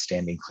sort of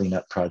outstanding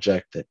cleanup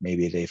project that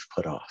maybe they've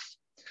put off.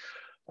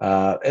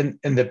 And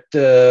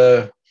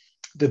the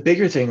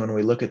bigger thing when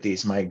we look at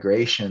these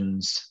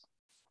migrations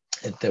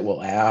that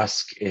we'll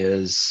ask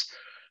is,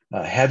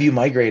 have you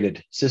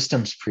migrated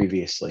systems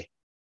previously?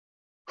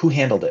 Who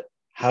handled it?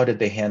 How did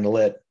they handle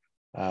it?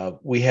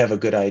 We have a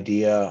good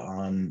idea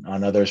on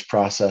others'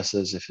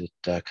 processes if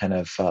it kind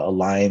of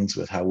aligns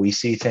with how we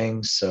see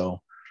things.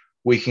 So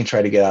we can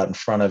try to get out in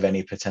front of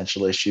any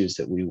potential issues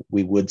that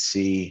we would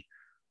see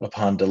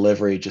upon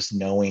delivery, just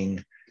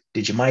knowing,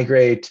 did you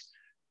migrate?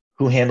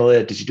 Who handled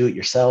it? Did you do it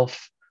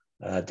yourself?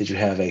 Did you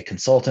have a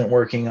consultant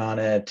working on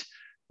it?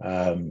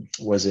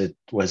 Was it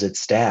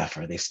staff?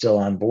 Are they still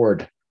on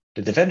board?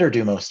 Did the vendor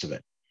do most of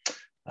it?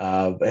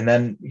 And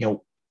then,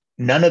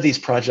 none of these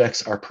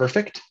projects are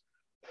perfect.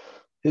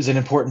 is an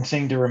important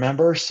thing to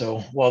remember. So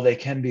while they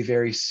can be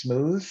very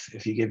smooth,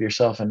 if you give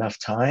yourself enough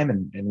time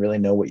and really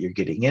know what you're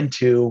getting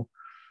into,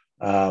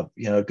 a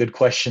good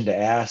question to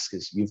ask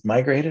is, you've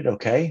migrated,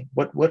 okay,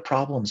 what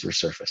problems were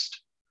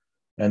surfaced?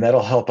 And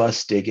that'll help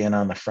us dig in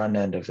on the front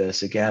end of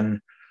this.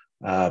 Again,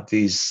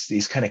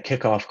 these kind of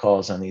kickoff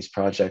calls on these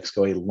projects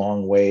go a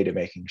long way to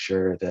making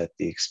sure that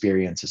the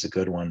experience is a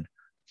good one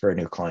for a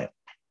new client.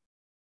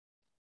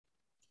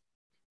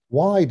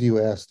 Why do you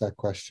ask that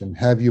question?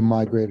 Have you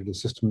migrated a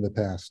system in the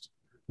past?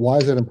 Why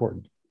is that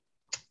important?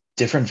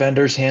 Different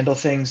vendors handle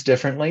things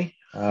differently.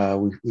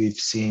 We've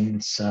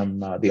seen some,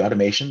 the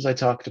automations I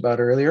talked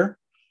about earlier,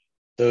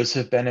 those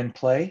have been in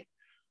play.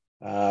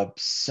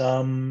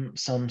 Some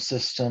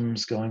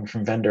systems going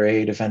from vendor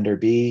A to vendor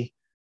B.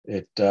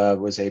 It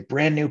was a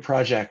brand new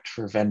project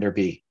for vendor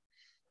B.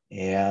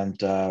 And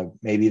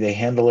maybe they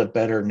handle it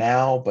better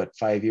now, but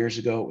 5 years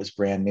ago it was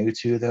brand new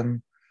to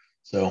them.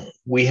 So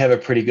we have a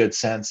pretty good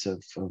sense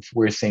of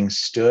where things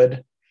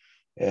stood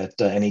at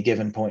any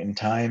given point in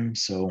time.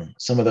 So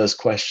some of those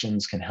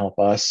questions can help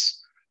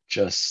us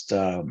just,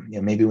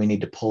 maybe we need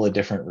to pull a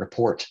different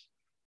report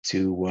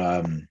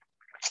to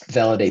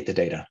validate the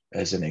data,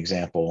 as an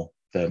example,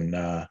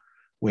 than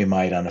we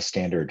might on a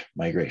standard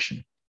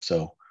migration.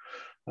 So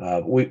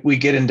we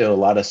get into a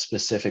lot of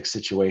specific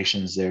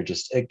situations there.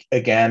 Just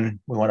again,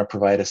 we want to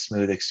provide a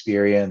smooth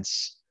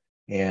experience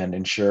and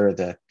ensure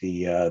that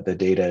the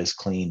data is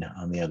clean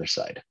on the other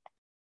side.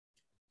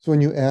 So when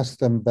you asked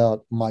them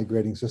about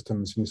migrating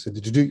systems, and you said,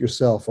 "Did you do it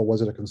yourself, or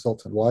was it a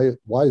consultant?"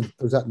 Why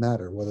does that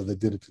matter, whether they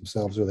did it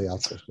themselves or they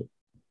outsourced it?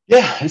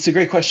 Yeah, it's a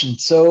great question.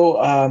 So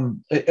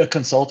a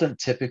consultant,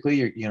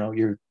 typically,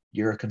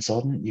 you're a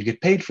consultant. You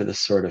get paid for this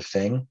sort of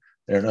thing.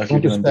 I don't know if you're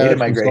doing data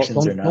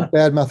migrations or not. Don't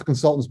badmouth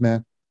consultants,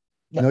 man.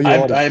 Know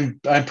your audience.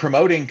 I'm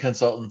promoting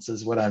consultants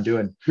is what I'm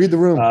doing. Read the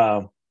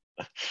room.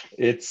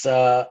 It's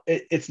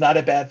not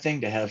a bad thing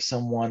to have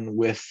someone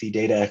with the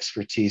data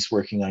expertise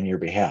working on your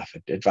behalf.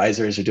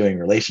 Advisors are doing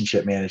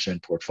relationship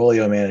management,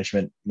 portfolio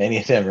management. Many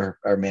of them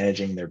are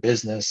managing their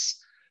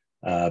business,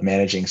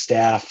 managing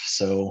staff.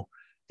 So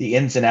the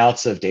ins and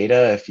outs of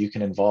data, if you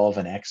can involve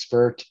an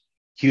expert,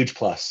 huge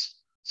plus.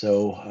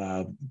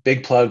 So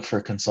big plug for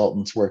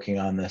consultants working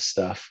on this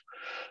stuff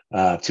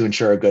to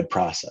ensure a good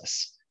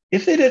process.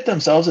 If they did it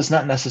themselves, it's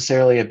not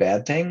necessarily a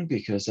bad thing,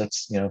 because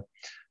that's,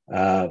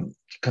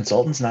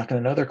 consultants not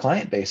going to know their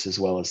client base as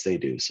well as they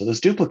do. So those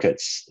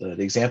duplicates,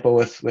 the example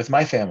with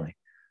my family,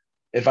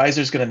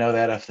 advisor's going to know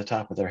that off the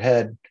top of their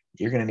head.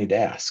 You're going to need to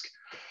ask.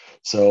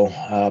 So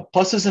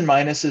pluses and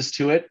minuses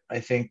to it.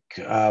 I think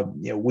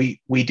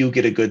we do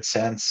get a good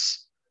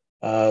sense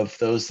of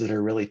those that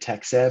are really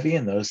tech savvy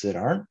and those that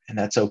aren't, and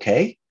that's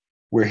okay.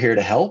 We're here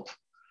to help.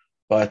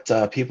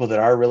 But people that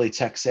are really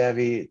tech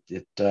savvy,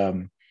 it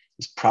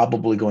is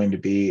probably going to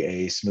be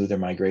a smoother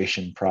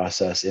migration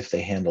process if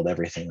they handled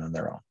everything on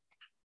their own.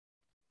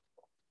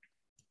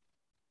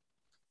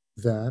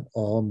 That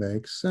all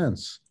makes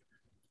sense.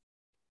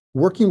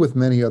 Working with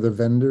many other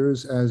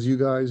vendors, as you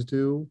guys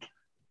do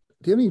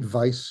you have any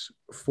advice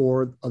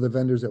for other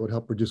vendors that would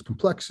help reduce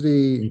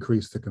complexity,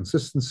 increase the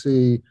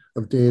consistency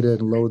of data,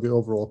 and lower the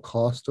overall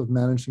cost of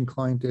managing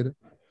client data?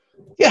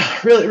 Yeah,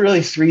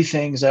 really three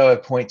things I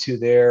would point to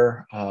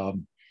there.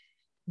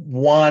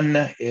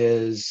 One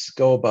is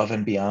go above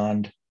and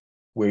beyond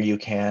where you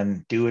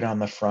can. Do it on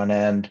the front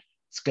end.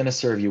 It's going to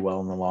serve you well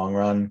in the long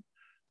run.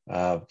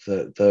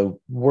 The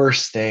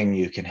worst thing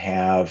you can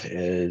have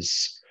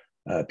is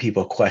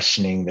people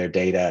questioning their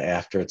data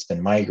after it's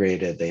been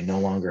migrated. They no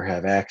longer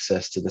have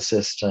access to the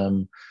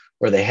system,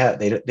 or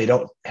they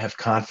don't have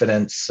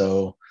confidence,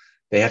 so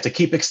they have to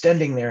keep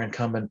extending their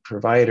incumbent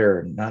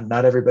provider.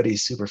 Not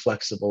everybody's super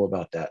flexible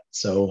about that.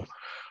 So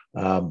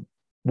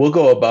we'll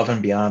go above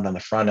and beyond on the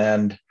front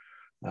end,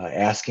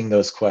 asking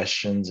those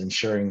questions,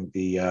 ensuring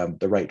the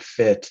right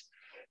fit,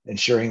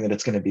 ensuring that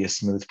it's going to be a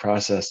smooth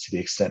process to the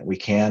extent we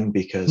can,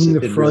 because the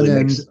front really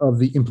end of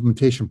the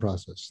implementation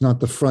process, not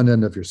the front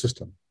end of your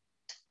system.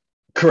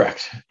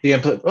 Correct.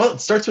 It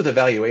starts with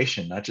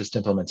evaluation, not just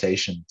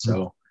implementation.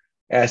 So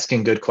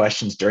asking good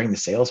questions during the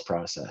sales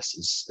process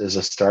is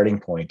a starting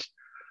point.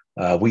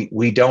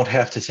 We don't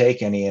have to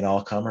take any and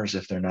all comers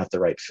if they're not the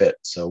right fit.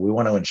 So we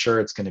want to ensure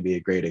it's going to be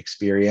a great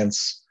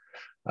experience.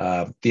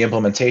 The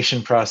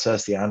implementation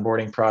process, the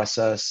onboarding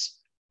process,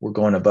 we're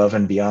going above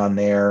and beyond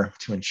there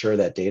to ensure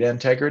that data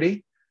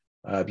integrity.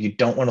 You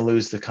don't want to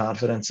lose the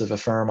confidence of a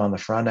firm on the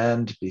front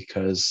end,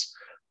 because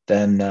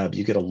then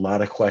you get a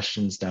lot of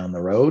questions down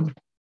the road.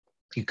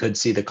 You could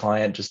see the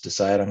client just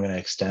decide, I'm going to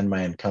extend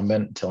my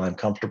incumbent until I'm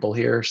comfortable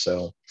here.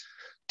 So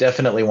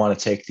definitely want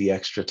to take the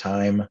extra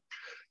time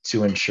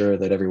to ensure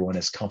that everyone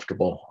is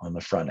comfortable on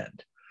the front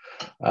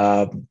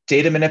end.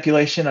 Data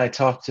manipulation, I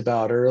talked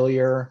about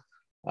earlier.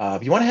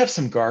 You want to have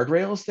some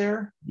guardrails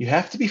there. You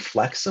have to be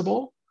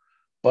flexible,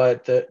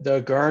 but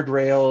the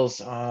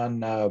guardrails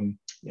on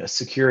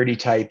security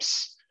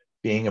types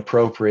being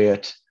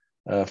appropriate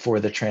for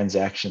the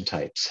transaction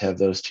types, have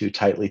those two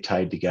tightly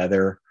tied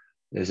together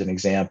is an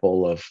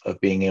example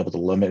of being able to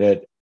limit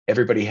it.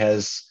 Everybody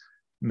has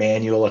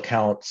manual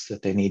accounts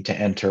that they need to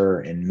enter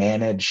and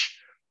manage,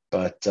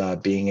 but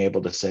being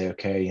able to say,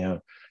 okay,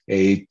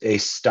 a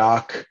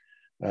stock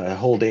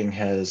holding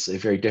has a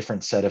very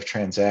different set of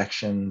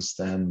transactions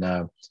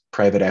than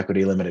private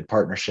equity limited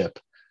partnership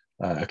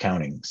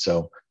accounting.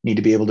 So need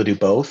to be able to do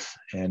both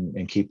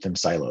and keep them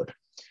siloed.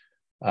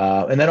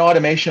 And then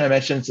automation, I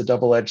mentioned it's a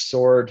double-edged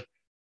sword.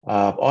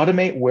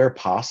 Automate where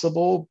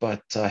possible,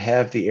 but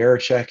have the error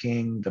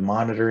checking, the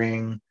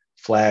monitoring,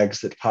 flags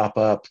that pop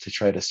up to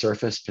try to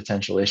surface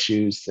potential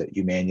issues that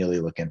you manually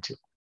look into.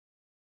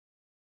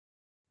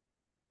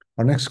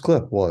 Our next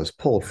clip was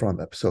pulled from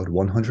episode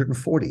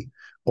 140,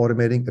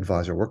 Automating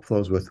Advisor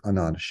Workflows with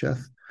Anand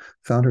Sheth,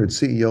 founder and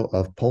CEO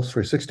of Pulse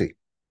 360.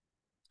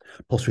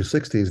 Pulse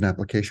 360 is an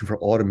application for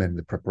automating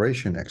the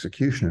preparation,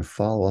 execution, and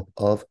follow-up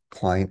of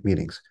client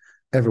meetings.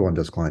 Everyone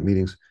does client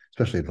meetings,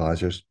 especially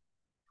advisors.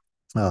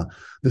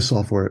 This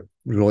software is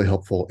really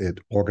helpful at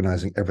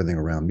organizing everything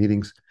around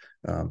meetings,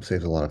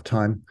 saves a lot of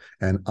time.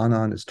 And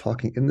Anand is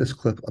talking in this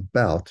clip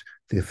about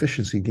the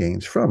efficiency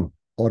gains from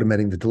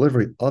automating the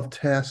delivery of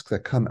tasks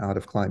that come out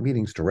of client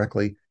meetings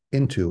directly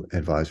into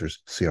advisor's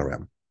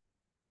CRM.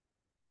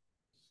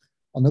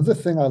 Another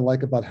thing I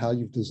like about how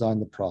you've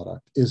designed the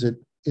product is it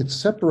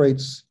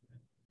separates,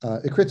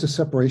 it creates a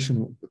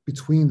separation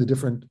between the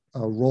different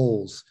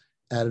roles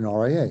at an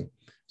RIA.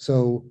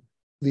 So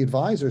the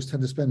advisors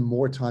tend to spend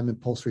more time in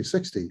Pulse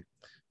 360,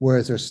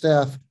 whereas their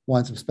staff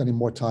winds up spending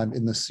more time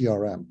in the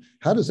CRM.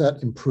 How does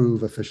that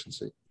improve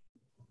efficiency?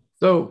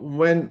 So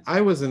when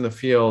I was in the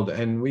field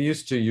and we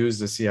used to use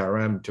the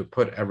CRM to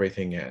put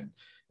everything in,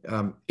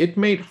 it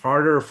made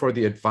harder for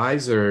the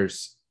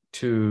advisors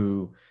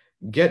to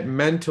get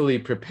mentally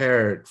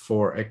prepared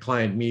for a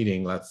client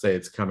meeting, let's say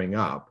it's coming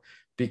up,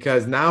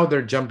 because now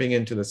they're jumping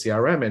into the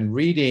CRM and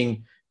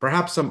reading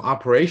perhaps some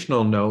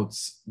operational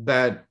notes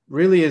that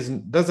really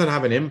doesn't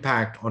have an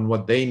impact on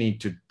what they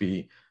need to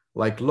be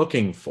like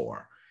looking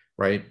for,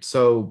 right?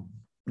 So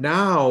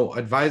now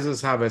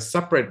advisors have a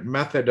separate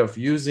method of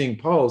using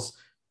Pulse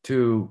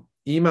to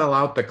email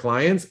out the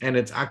clients, and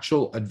it's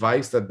actual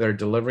advice that they're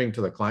delivering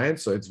to the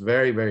clients. So it's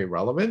very, very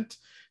relevant.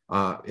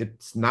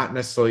 It's not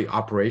necessarily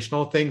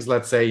operational things.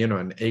 Let's say,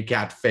 an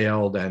ACAT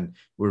failed and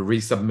we're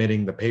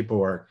resubmitting the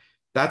paperwork.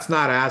 That's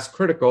not as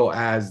critical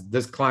as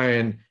this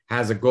client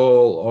has a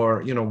goal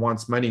or,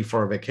 wants money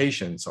for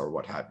vacations or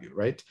what have you,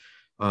 right?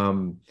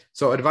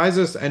 So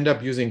advisors end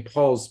up using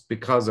Pulse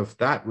because of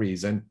that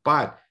reason,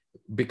 but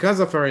because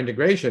of our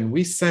integration,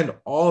 we send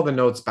all the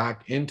notes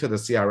back into the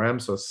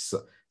CRM. So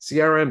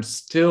CRM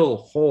still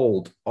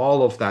hold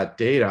all of that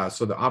data.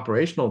 So the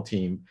operational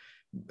team,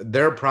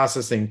 they're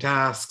processing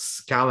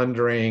tasks,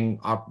 calendaring,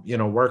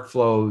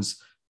 workflows,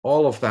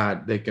 all of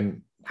that. They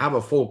can have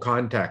a full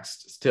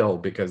context still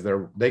because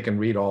they can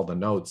read all the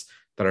notes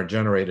that are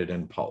generated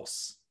in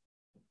Pulse.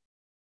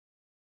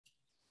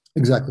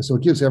 Exactly. So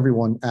it gives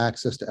everyone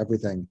access to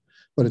everything,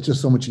 but it's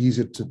just so much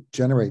easier to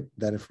generate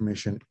that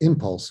information in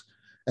Pulse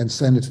and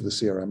send it to the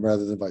CRM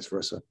rather than vice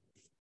versa.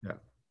 Yeah.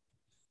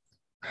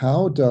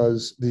 How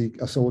does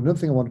so another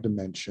thing I wanted to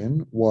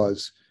mention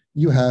was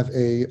you have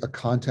a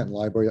content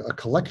library, a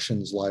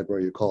collections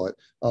library, you call it,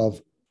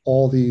 of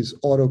all these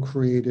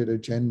auto-created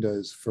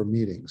agendas for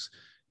meetings.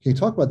 Can you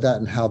talk about that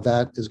and how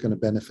that is going to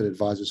benefit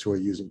advisors who are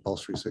using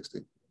Pulse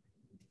 360?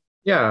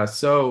 Yeah,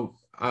 so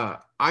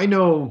I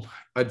know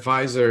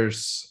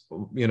advisors,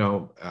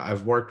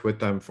 I've worked with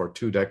them for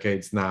 2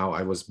 decades now.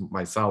 I was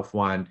myself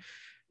one.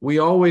 We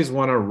always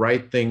want to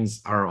write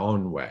things our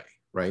own way,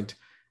 right?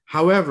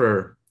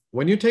 However,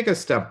 when you take a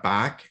step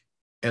back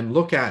and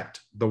look at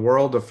the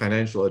world of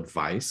financial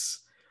advice,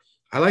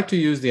 I like to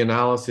use the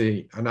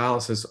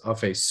analysis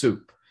of a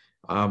soup.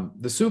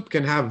 The soup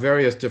can have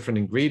various different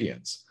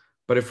ingredients,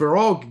 but if we're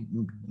all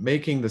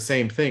making the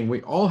same thing,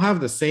 we all have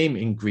the same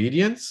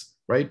ingredients,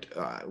 right?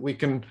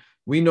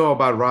 We know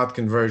about Roth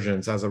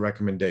conversions as a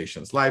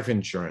recommendations, life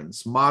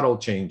insurance, model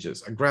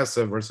changes,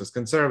 aggressive versus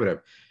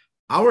conservative.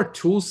 Our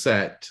tool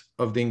set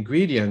of the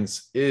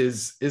ingredients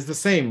is the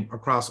same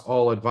across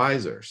all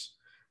advisors.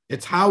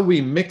 It's how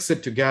we mix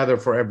it together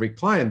for every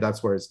client.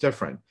 That's where it's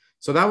different.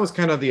 So that was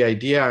kind of the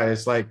idea.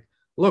 It's like,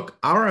 look,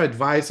 our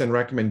advice and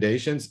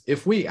recommendations,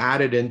 if we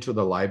add it into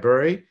the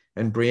library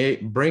and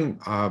bring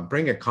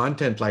a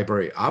content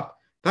library up,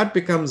 that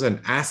becomes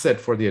an asset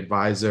for the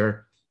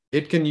advisor.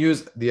 It can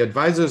use the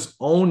advisor's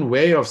own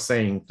way of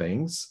saying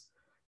things.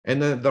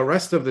 And then the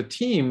rest of the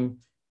team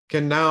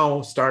can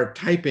now start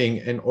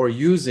typing or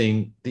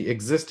using the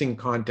existing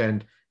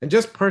content and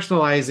just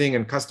personalizing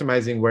and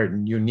customizing where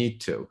you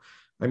need to.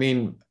 I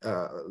mean,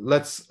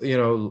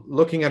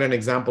 looking at an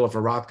example of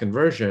a Roth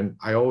conversion,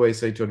 I always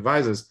say to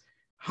advisors,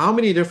 how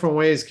many different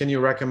ways can you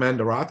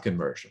recommend a Roth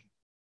conversion,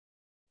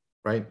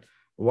 right?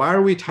 Why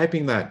are we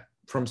typing that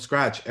from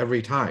scratch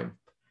every time,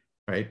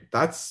 right?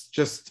 That's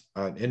just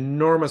an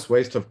enormous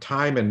waste of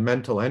time and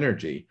mental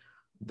energy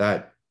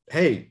that,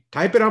 hey,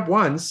 type it up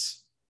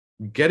once,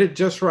 get it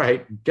just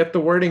right, get the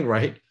wording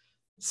right,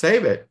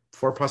 save it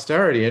for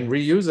posterity and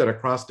reuse it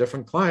across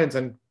different clients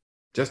and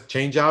just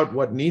change out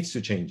what needs to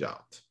change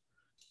out.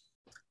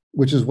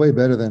 which is way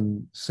better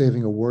than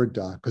saving a Word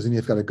doc, because then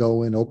you've got to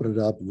go in, open it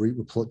up,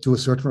 do a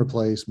search and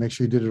replace, make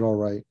sure you did it all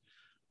right.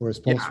 Whereas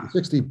Pulse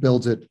 360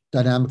 builds it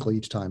dynamically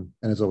each time,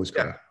 and it's always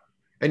correct.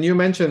 And you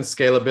mentioned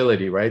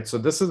scalability, right? So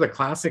this is a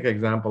classic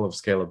example of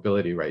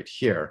scalability right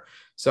here.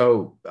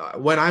 So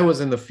when I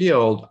was in the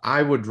field,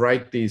 I would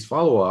write these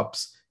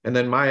follow-ups, and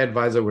then my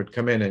advisor would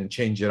come in and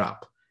change it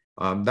up.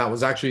 That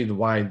was actually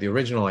why the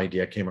original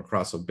idea came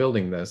across of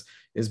building this,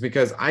 is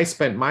because I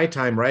spent my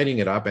time writing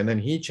it up, and then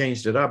he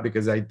changed it up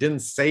because I didn't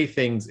say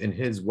things in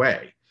his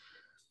way.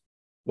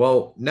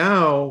 Well,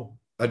 now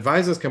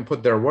advisors can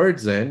put their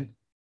words in,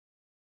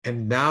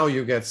 and now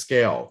you get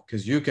scale,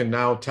 because you can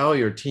now tell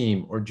your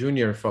team or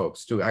junior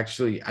folks to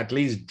actually at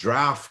least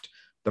draft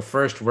the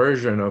first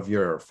version of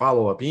your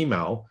follow-up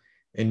email,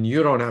 and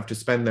you don't have to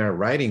spend there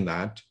writing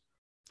that.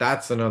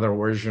 That's another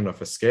version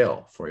of a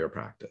scale for your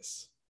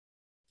practice.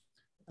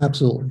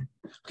 Absolutely.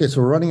 Okay,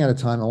 so we're running out of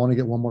time. I want to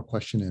get one more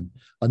question in.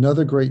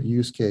 Another great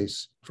use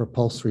case for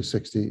Pulse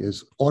 360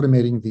 is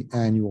automating the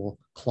annual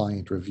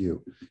client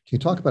review. Can you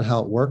talk about how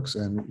it works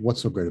and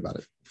what's so great about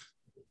it?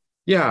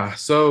 Yeah,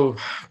 so,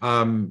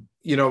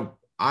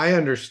 I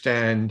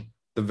understand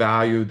the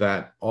value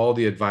that all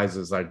the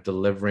advisors are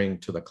delivering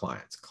to the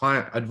clients.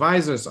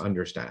 Advisors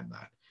understand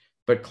that.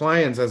 But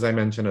clients, as I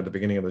mentioned at the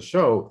beginning of the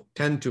show,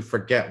 tend to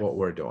forget what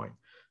we're doing.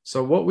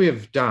 So what we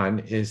have done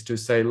is to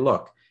say,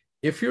 look,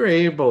 if you're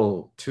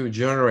able to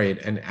generate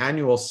an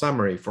annual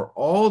summary for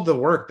all the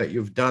work that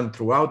you've done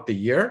throughout the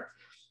year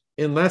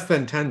in less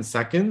than 10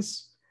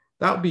 seconds,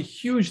 that would be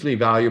hugely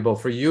valuable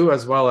for you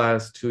as well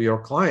as to your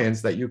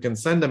clients, that you can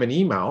send them an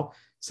email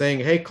saying,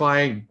 hey,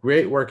 client,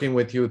 great working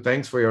with you.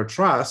 Thanks for your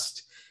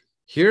trust.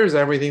 Here's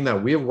everything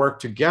that we've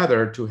worked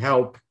together to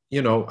help,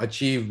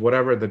 achieve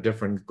whatever the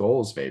different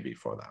goals may be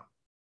for them.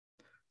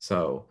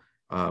 So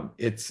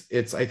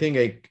it's I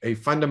think, a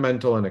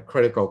fundamental and a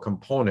critical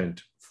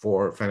component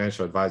for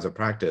financial advisor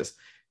practice.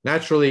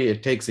 Naturally,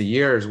 it takes a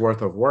year's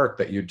worth of work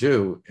that you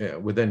do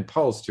within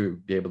Pulse to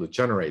be able to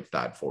generate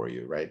that for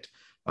you, right?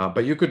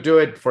 But you could do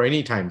it for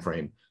any time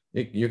frame.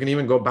 You can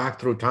even go back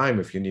through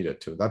time if you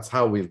needed to. That's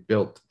how we've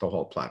built the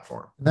whole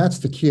platform. That's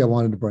the key I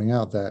wanted to bring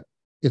out, that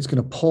it's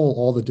going to pull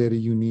all the data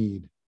you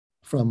need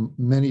from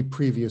many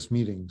previous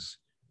meetings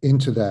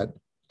into that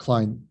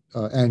client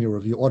annual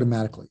review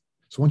automatically.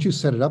 So once you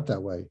set it up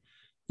that way,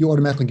 you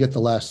automatically get the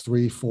last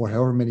 3, 4,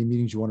 however many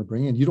meetings you want to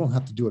bring in. You don't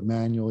have to do it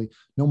manually.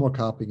 No more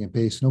copying and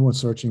paste. No more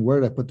searching. Where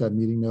did I put that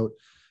meeting note?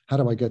 How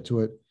do I get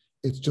to it?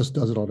 It just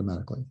does it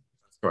automatically.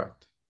 That's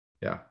correct.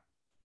 Yeah.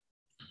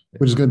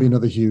 Which is going to be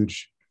another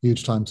huge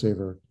time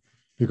saver,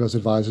 because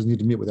advisors need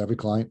to meet with every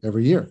client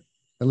every year.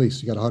 At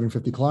least you got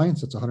 150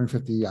 clients. That's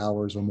 150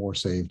 hours or more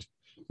saved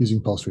using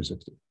Pulse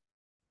 360.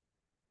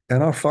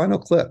 And our final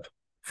clip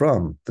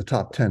from the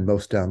top 10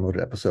 most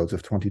downloaded episodes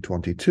of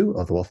 2022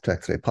 of the Wealth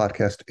Tech Today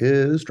podcast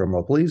is,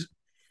 drumroll please,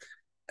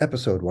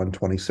 episode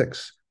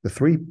 126, the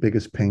 3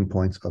 biggest pain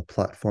points of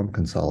platform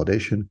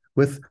consolidation,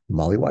 with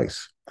Molly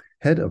Weiss,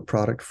 head of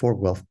product for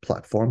wealth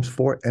platforms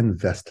for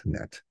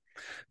Envestnet.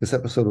 This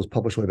episode was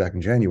published way back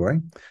in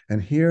January,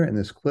 and here in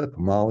this clip,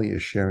 Molly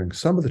is sharing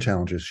some of the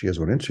challenges she has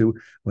run into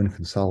when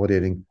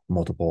consolidating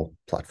multiple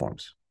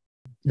platforms.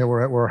 Yeah,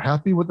 we're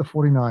happy with the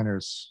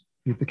 49ers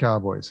beat the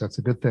Cowboys. That's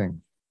a good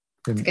thing.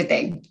 It's a good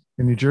thing.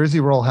 In New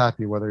Jersey, we're all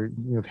happy. Whether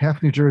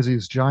half New Jersey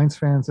is Giants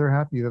fans, they're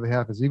happy. The other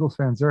half is Eagles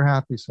fans, they're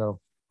happy. So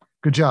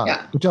good job.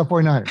 Yeah. Good job,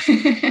 49ers.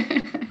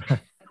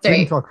 We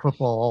can talk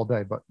football all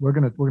day, but we're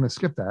gonna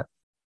skip that,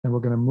 and we're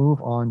gonna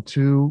move on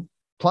to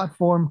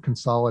platform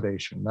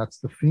consolidation. That's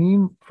the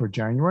theme for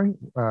January,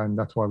 and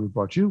that's why we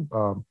brought you.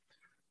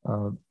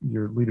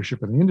 Your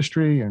leadership in the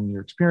industry and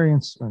your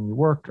experience and your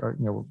work,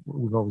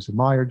 we've always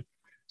admired.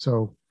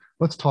 So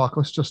let's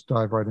just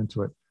dive right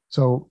into it.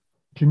 So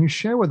can you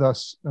share with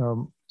us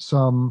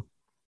some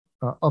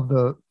of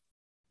the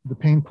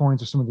pain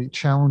points or some of the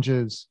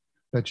challenges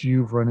that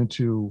you've run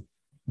into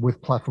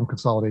with platform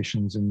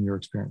consolidations in your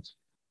experience?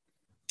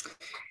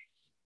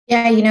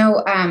 Yeah,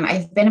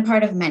 I've been a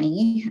part of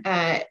many.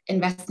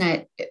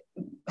 Envestnet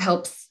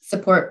helps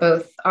support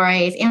both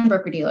RIAs and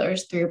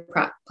broker-dealers through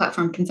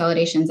platform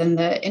consolidations, and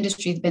the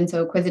industry's been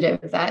so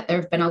acquisitive that there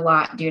have been a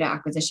lot due to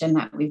acquisition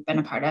that we've been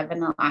a part of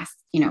in the last,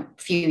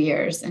 few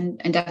years, and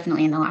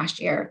definitely in the last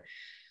year.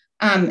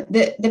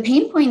 The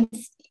pain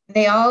points,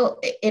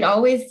 it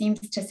always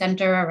seems to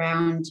center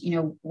around,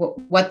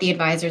 what the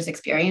advisor's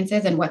experience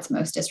is and what's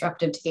most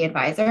disruptive to the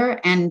advisor.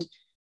 And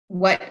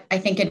what I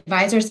think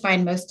advisors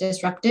find most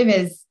disruptive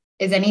is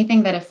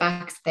anything that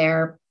affects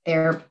their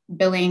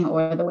billing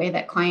or the way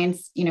that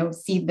clients,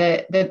 see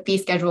the fee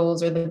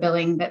schedules or the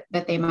billing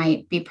that they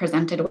might be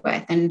presented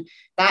with. And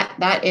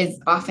that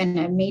is often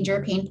a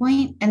major pain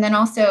point. And then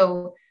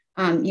also,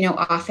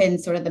 often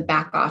sort of the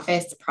back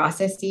office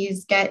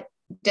processes get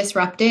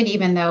disrupted,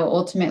 even though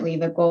ultimately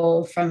the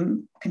goal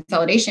from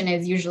consolidation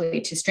is usually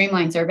to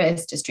streamline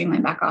service, to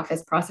streamline back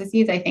office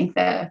processes. I think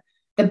the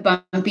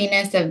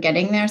bumpiness of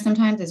getting there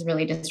sometimes is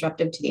really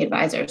disruptive to the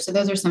advisor. So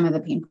those are some of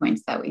the pain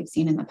points that we've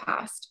seen in the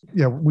past.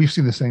 Yeah, we've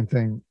seen the same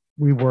thing.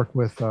 We work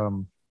with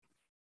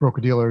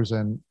broker-dealers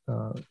and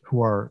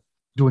who are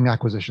doing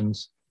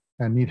acquisitions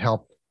and need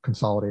help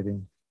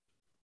consolidating,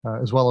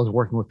 as well as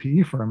working with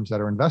PE firms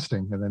that are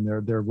investing, and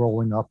then they're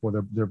rolling up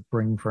or they're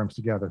bringing firms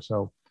together.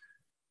 So,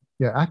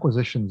 yeah,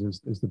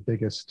 acquisitions is the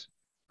biggest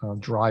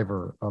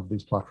driver of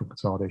these platform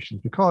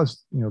consolidations,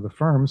 because the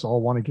firms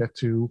all want to get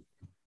to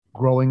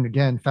growing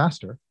again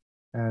faster,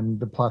 and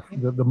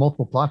the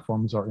multiple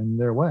platforms are in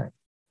their way.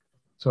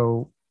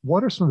 So,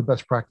 what are some of the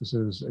best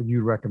practices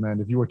you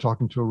recommend if you were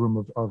talking to a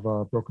room of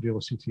broker-dealer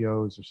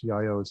CTOs or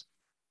CIOs?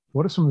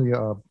 What are some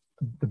of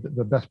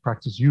the best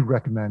practices you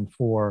recommend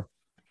for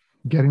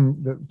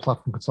getting the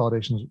platform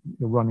consolidations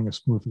running as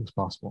smoothly as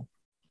possible?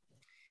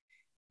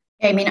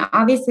 I mean,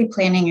 obviously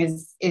planning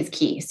is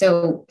key.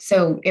 So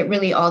it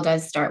really all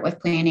does start with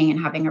planning and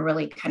having a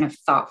really kind of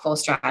thoughtful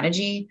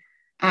strategy.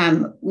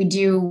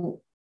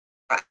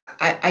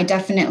 I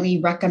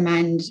definitely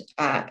recommend,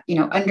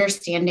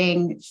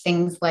 understanding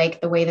things like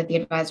the way that the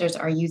advisors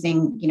are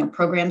using,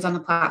 programs on the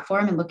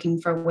platform and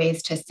looking for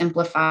ways to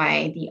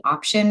simplify the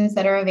options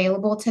that are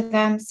available to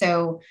them.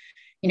 So,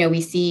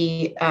 we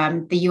see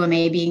the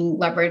UMA being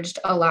leveraged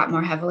a lot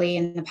more heavily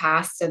in the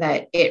past, so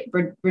that it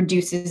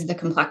reduces the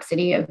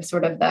complexity of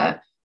sort of the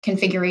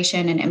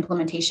configuration and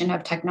implementation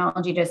of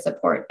technology to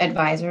support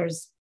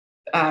advisors'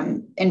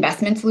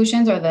 investment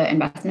solutions or the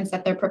investments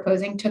that they're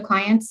proposing to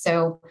clients.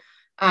 So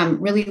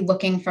really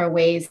looking for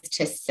ways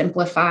to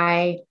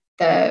simplify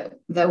the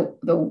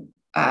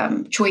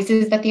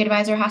choices that the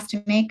advisor has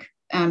to make,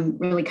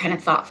 really kind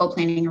of thoughtful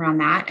planning around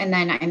that. And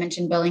then I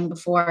mentioned billing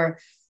before,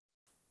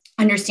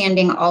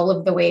 understanding all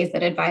of the ways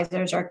that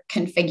advisors are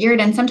configured.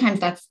 And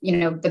sometimes that's,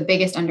 the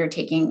biggest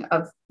undertaking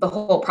of the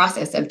whole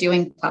process of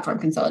doing platform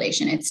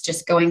consolidation. It's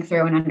just going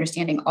through and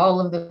understanding all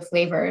of the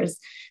flavors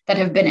that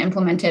have been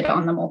implemented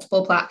on the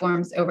multiple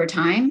platforms over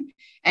time.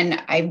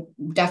 And I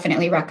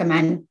definitely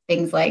recommend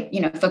things like,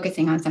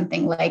 focusing on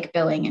something like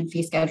billing and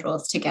fee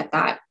schedules to get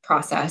that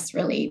process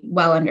really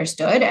well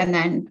understood, and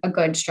then a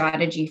good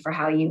strategy for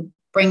how you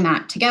bring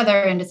that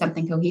together into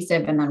something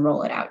cohesive and then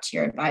roll it out to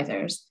your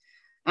advisors.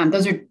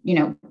 Those are,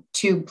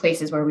 two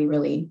places where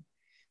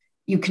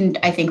you can,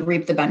 I think,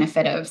 reap the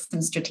benefit of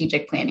some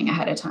strategic planning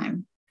ahead of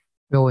time.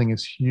 Billing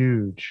is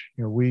huge.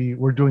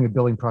 We're doing a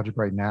billing project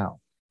right now.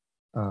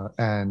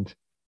 And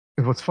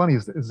what's funny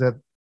is that,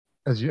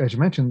 as you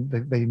mentioned,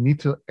 they need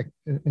to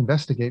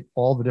investigate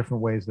all the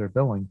different ways they're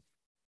billing.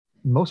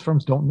 Most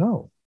firms don't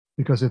know,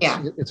 because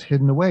it's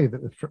hidden away.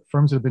 The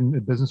firms that have been in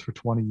business for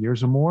 20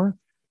 years or more,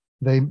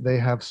 they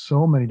have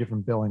so many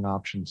different billing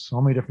options, so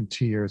many different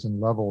tiers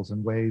and levels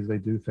and ways they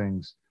do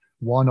things,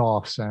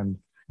 one-offs, and,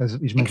 as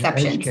you mentioned,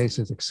 edge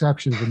cases,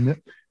 exceptions, and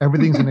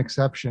everything's an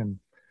exception.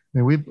 I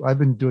mean, we've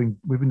been doing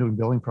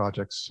billing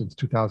projects since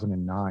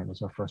 2009.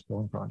 Was our first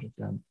billing project,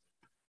 and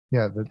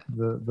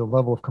the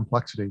level of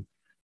complexity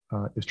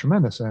is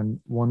tremendous. And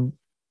one,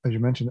 as you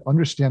mentioned,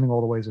 understanding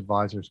all the ways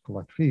advisors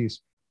collect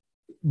fees.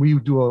 We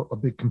do a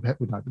big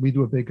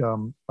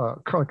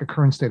like a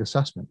current state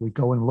assessment. We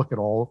go and look at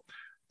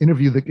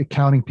interview the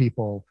accounting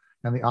people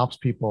and the ops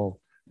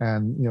people,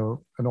 and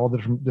and all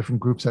the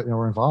different groups that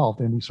are involved,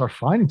 and we start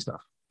finding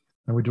stuff.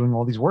 And we're doing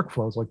all these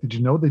workflows. Like, did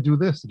you know they do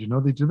this? Did you know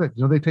they do that? Did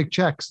you know they take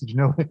checks? Did you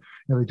know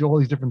they do all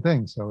these different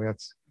things? So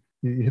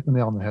you hit the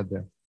nail on the head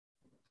there.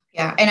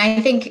 Yeah. And I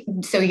think,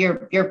 so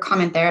your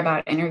comment there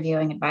about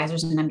interviewing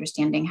advisors and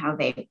understanding how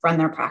they run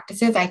their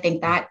practices, I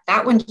think that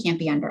one can't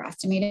be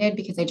underestimated,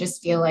 because I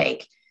just feel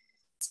like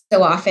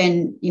so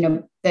often,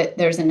 that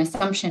there's an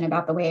assumption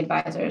about the way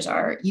advisors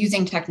are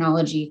using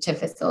technology to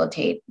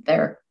facilitate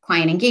their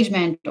client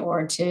engagement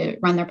or to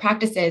run their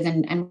practices.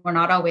 And we're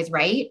not always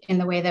right in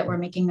the way that we're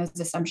making those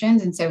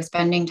assumptions. And so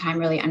spending time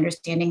really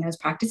understanding those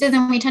practices.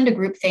 And we tend to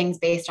group things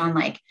based on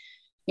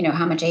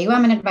how much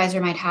AUM an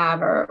advisor might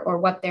have, or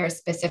what their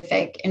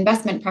specific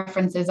investment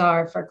preferences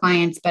are for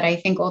clients. But I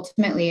think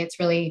ultimately it's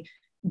really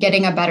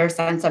getting a better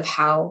sense of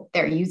how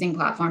they're using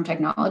platform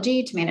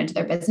technology to manage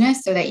their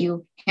business, so that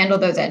you handle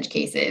those edge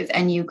cases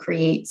and you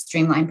create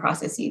streamlined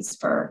processes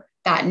for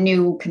that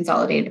new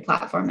consolidated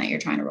platform that you're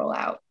trying to roll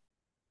out.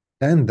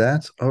 And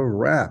that's a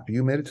wrap.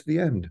 You made it to the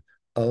end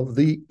of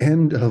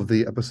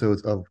the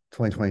episodes of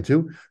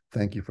 2022.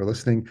 Thank you for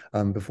listening.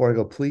 Before I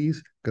go,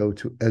 please go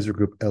to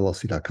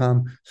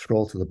EzraGroupLLC.com,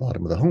 scroll to the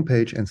bottom of the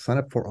homepage, and sign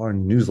up for our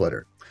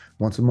newsletter.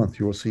 Once a month,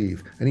 you'll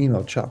receive an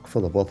email chock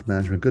full of wealth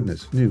management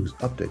goodness, news,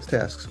 updates,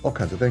 tasks, all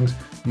kinds of things.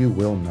 You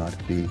will not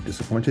be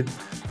disappointed.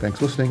 Thanks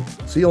for listening.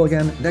 See you all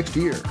again next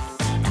year.